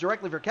 Mike goes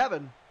directly for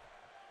Kevin.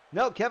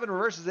 No, Kevin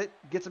reverses it.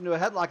 Gets him to a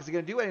headlock. Is he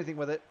going to do anything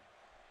with it?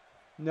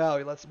 No,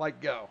 he lets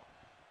Mike go.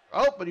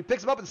 Oh, but he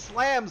picks him up and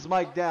slams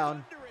Mike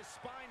down. Thunderous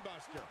spine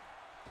buster.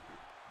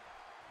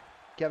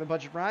 Kevin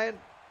punches Ryan.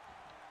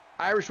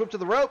 Irish whip to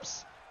the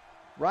ropes.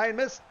 Ryan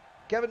missed.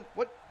 Kevin,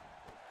 what?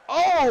 He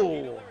Oh!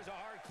 delivers a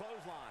hard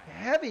clothesline.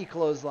 Heavy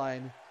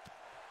clothesline.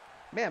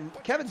 Man,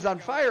 Kevin's on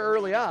fire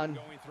early on.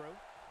 Going through.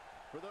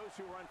 For those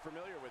who are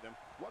unfamiliar with him,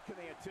 what can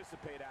they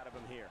anticipate out of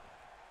him here?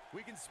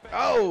 We can spend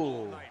Oh.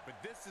 all night, but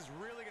this is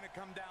really going to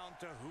come down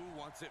to who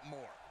wants it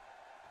more.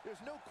 There's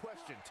no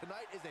question,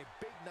 tonight is a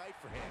big night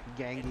for him.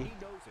 Gangy. And he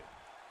knows it.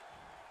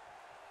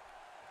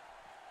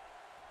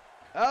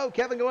 Oh,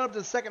 Kevin going up to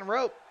the second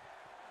rope.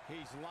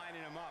 He's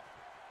lining him up.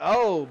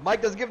 Oh,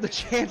 Mike doesn't give him the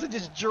chance and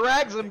just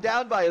drags him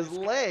down by his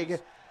leg.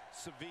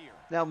 Severe.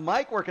 Now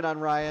Mike working on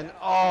Ryan.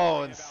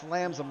 Oh, and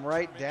slams him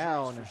right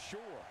down. For sure.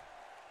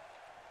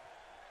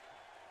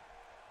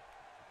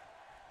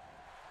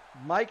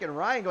 Mike and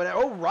Ryan going out.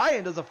 Oh,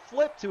 Ryan does a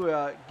flip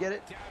to get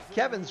it.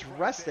 Kevin's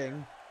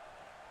resting.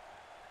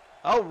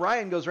 Oh,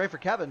 Ryan goes right for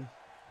Kevin.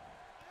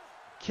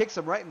 Kicks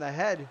him right in the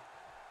head.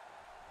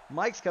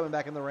 Mike's coming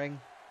back in the ring.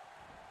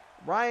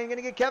 Ryan going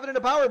to get Kevin in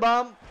a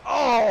powerbomb.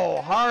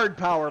 Oh, hard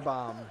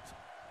powerbomb.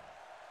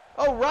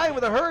 Oh, Ryan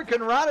with a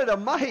Hurricane Rana to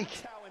Mike.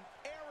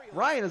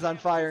 Ryan is on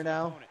fire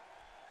now.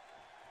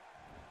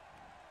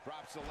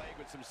 Drops the leg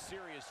with some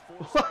serious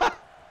force.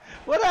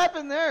 What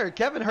happened there?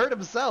 Kevin hurt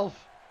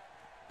himself.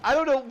 I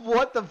don't know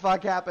what the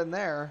fuck happened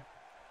there.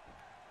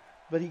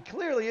 But he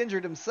clearly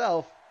injured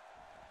himself.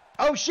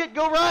 Oh shit,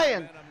 go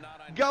Ryan!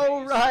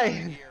 Go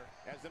Ryan!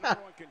 As the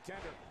number one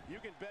contender, you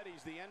can bet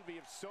he's the envy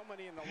of so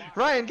many in the locker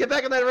Ryan, room. get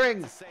back in that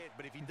ring! To say it,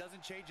 but if he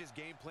doesn't change his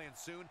game plan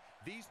soon,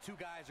 these two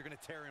guys are going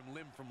to tear him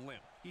limb from limb.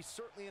 He's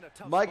certainly in a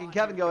tough Mike spot and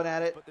Kevin here, going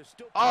at it. but there's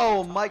still Oh,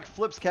 plenty of Mike time.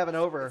 flips Kevin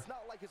over. It's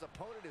not like his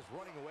opponent is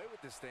running away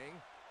with this thing.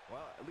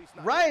 Well, at least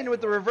not Ryan yet,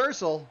 with the anyway.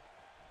 reversal.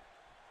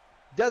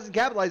 Doesn't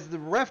capitalize. The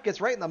ref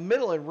gets right in the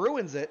middle and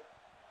ruins it.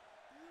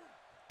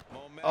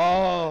 Momentum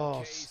Oh,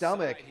 on K's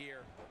stomach. side here.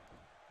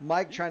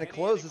 Mike trying to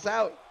close this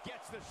out.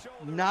 Gets the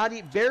shoulder. Not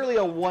barely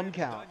a one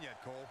count. Done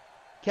yet, Cole.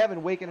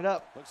 Kevin waking it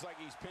up. Looks like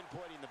he's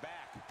pinpointing the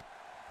back.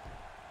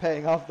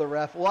 Paying off the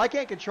ref. Well, I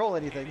can't control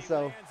And anything, he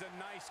so lands a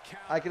nice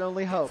counter. I can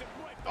only hope. Gets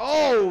it right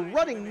Oh, behind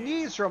running the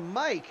knees from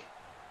Mike.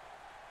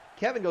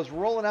 Kevin goes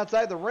rolling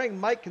outside the ring.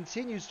 Mike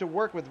continues to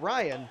work with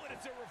Ryan. Oh, and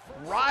it's a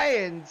reversal.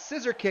 Ryan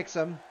scissor kicks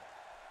him.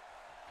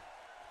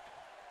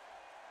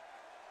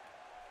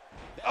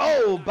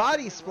 Oh,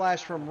 body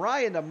splash from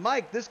Ryan to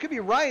Mike. This could be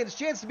Ryan's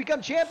chance to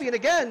become champion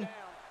again. And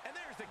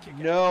there's the kick out.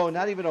 No,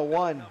 not even a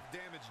one. Enough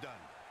damage done.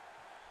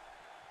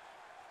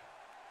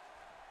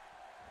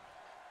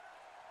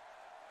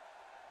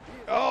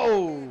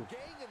 Oh.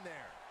 Gang in there.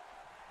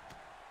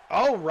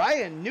 Oh,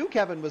 Ryan knew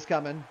Kevin was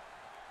coming.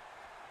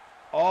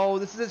 Oh,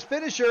 this is his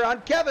finisher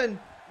on Kevin.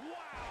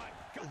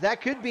 Wow.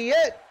 That could be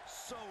it.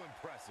 So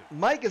impressive.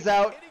 Mike is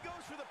out. And he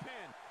goes for the pin.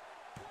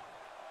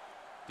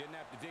 Didn't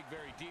have to dig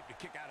very deep to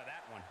kick out of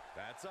that one.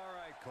 That's all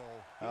right, Cole.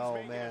 Oh,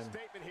 He's making man. a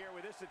statement here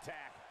with this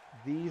attack.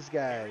 These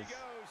Here guys. he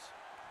goes.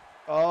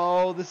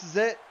 Oh, this is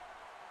it.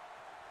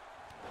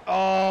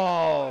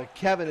 Oh,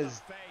 Kevin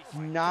is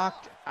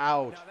knocked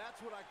out. Now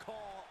that's what I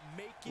call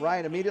making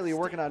Ryan immediately a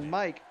working on statement.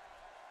 Mike.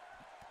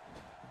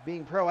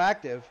 Being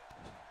proactive.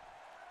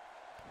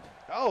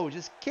 Oh,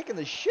 just kicking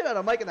the shit out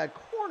of Mike in that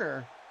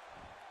corner.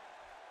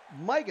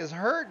 Mike is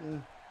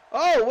hurting.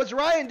 Oh, what's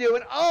Ryan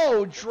doing?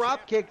 Oh,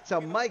 drop kick to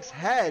Mike's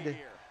head.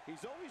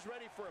 He's always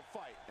ready for a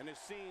fight and has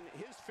seen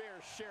his fair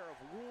share of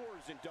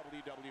wars in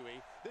WWE.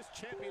 This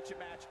championship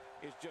match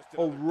is just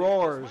Oh, another day.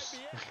 roars. This might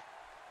be it.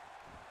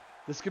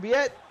 This could be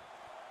it.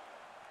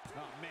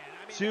 Oh, man,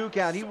 I mean, 2 that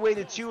count. was He so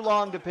waited close. too I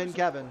long thought to it pin was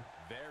Kevin.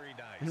 Very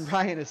nice. And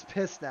Ryan is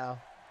pissed now.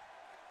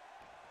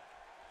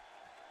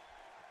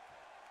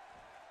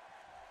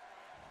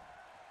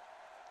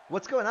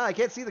 What's going on? I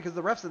can't see that because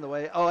the ref's in the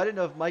way. Oh, I didn't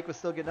know if Mike was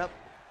still getting up.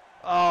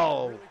 I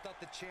Oh, really thought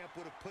the champ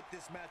would have put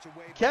this match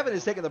away. by Kevin now.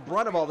 is taking the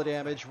brunt of all the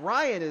damage.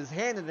 Ryan is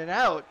handing it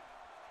out.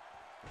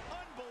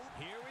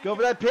 Here we Go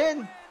for that pin.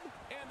 And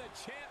the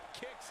champ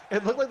kicks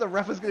It looked like the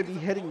ref was going to be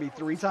hitting me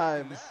 3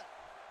 times.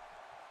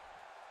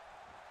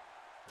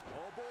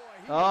 Oh, boy.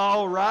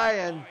 Oh,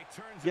 Ryan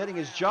getting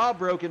his jaw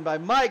broken by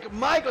Mike.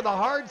 Mike with a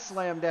hard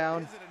slam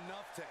down. Is it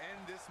enough to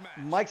end this match?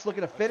 Mike's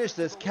looking to finish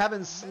this.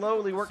 Kevin's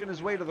slowly working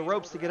his way to the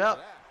ropes to get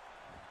up.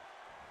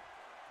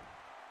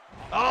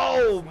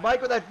 Oh, Mike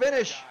with that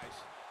finish.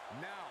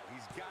 Now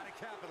he's got to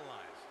capitalize.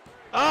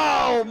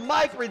 Oh,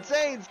 Mike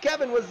retains.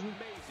 Kevin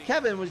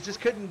was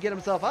just couldn't get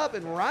himself up,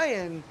 and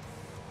Ryan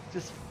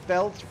just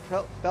fell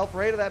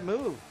prey to that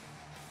move.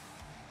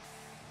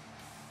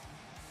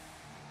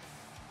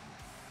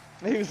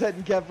 He was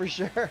heading Kev for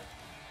sure.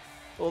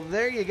 Well,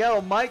 there you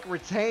go. Mike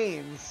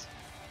retains.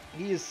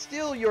 He is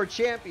still your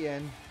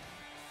champion.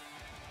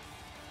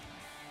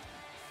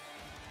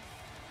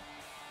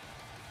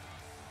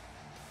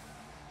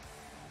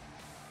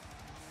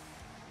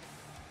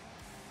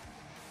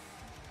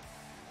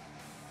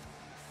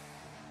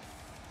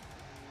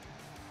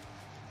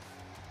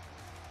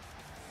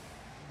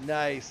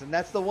 Nice, and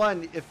that's the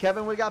one. If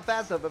Kevin would have got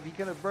fast enough, if he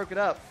could have broke it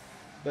up.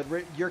 But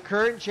your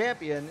current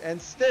champion,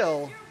 and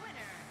still, Your winner,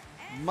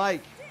 and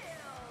Mike still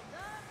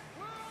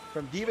the world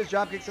from Divas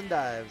Dropkicks and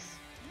Dives.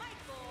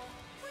 Michael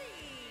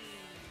Queen.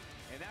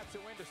 And that's a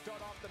win to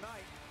start off the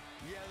night.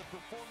 Yeah, the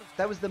performance.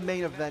 That was the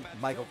main event,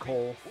 Michael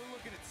Cole. We're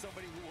looking at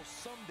somebody who will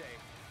someday,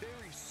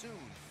 very soon,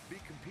 be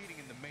competing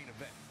in the main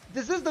event.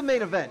 This is the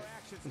main event. More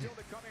action still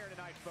to come here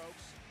tonight,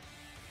 folks.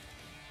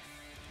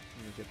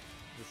 Let me get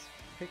this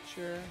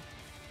picture.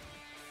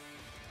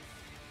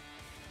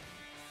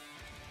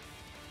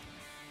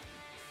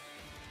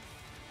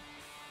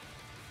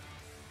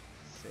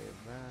 Save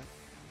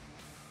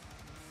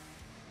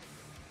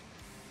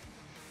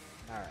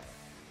that. All right.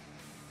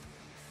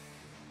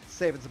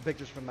 Saving some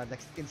pictures from my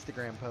next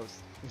Instagram post.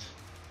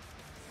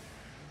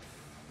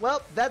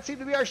 Well, that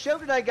seemed to be our show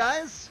tonight,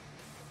 guys.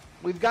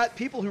 We've got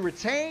people who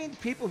retained,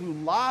 people who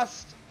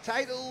lost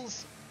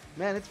titles.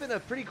 Man, it's been a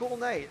pretty cool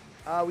night.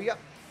 We got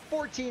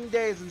 14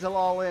 days until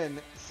All In,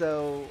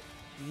 so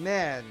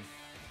man,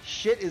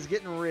 shit is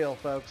getting real,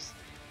 folks.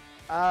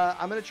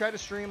 I'm going to try to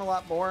stream a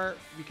lot more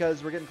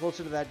because we're getting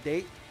closer to that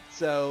date,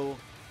 so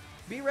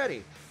be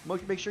ready.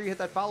 Make sure you hit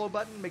that follow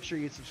button, make sure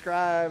you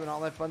subscribe and all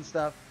that fun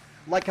stuff.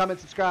 Like,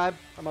 comment, subscribe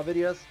on my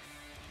videos.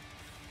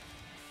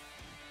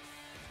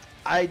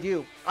 I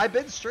do. I've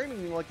been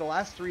streaming like the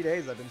last 3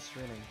 days I've been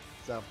streaming.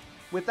 So,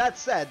 with that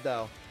said,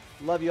 though,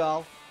 love you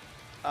all.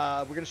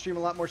 We're going to stream a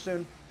lot more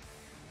soon.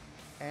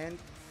 And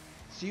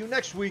see you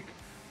next week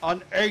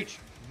on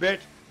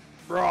 8-Bit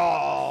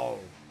Brawl.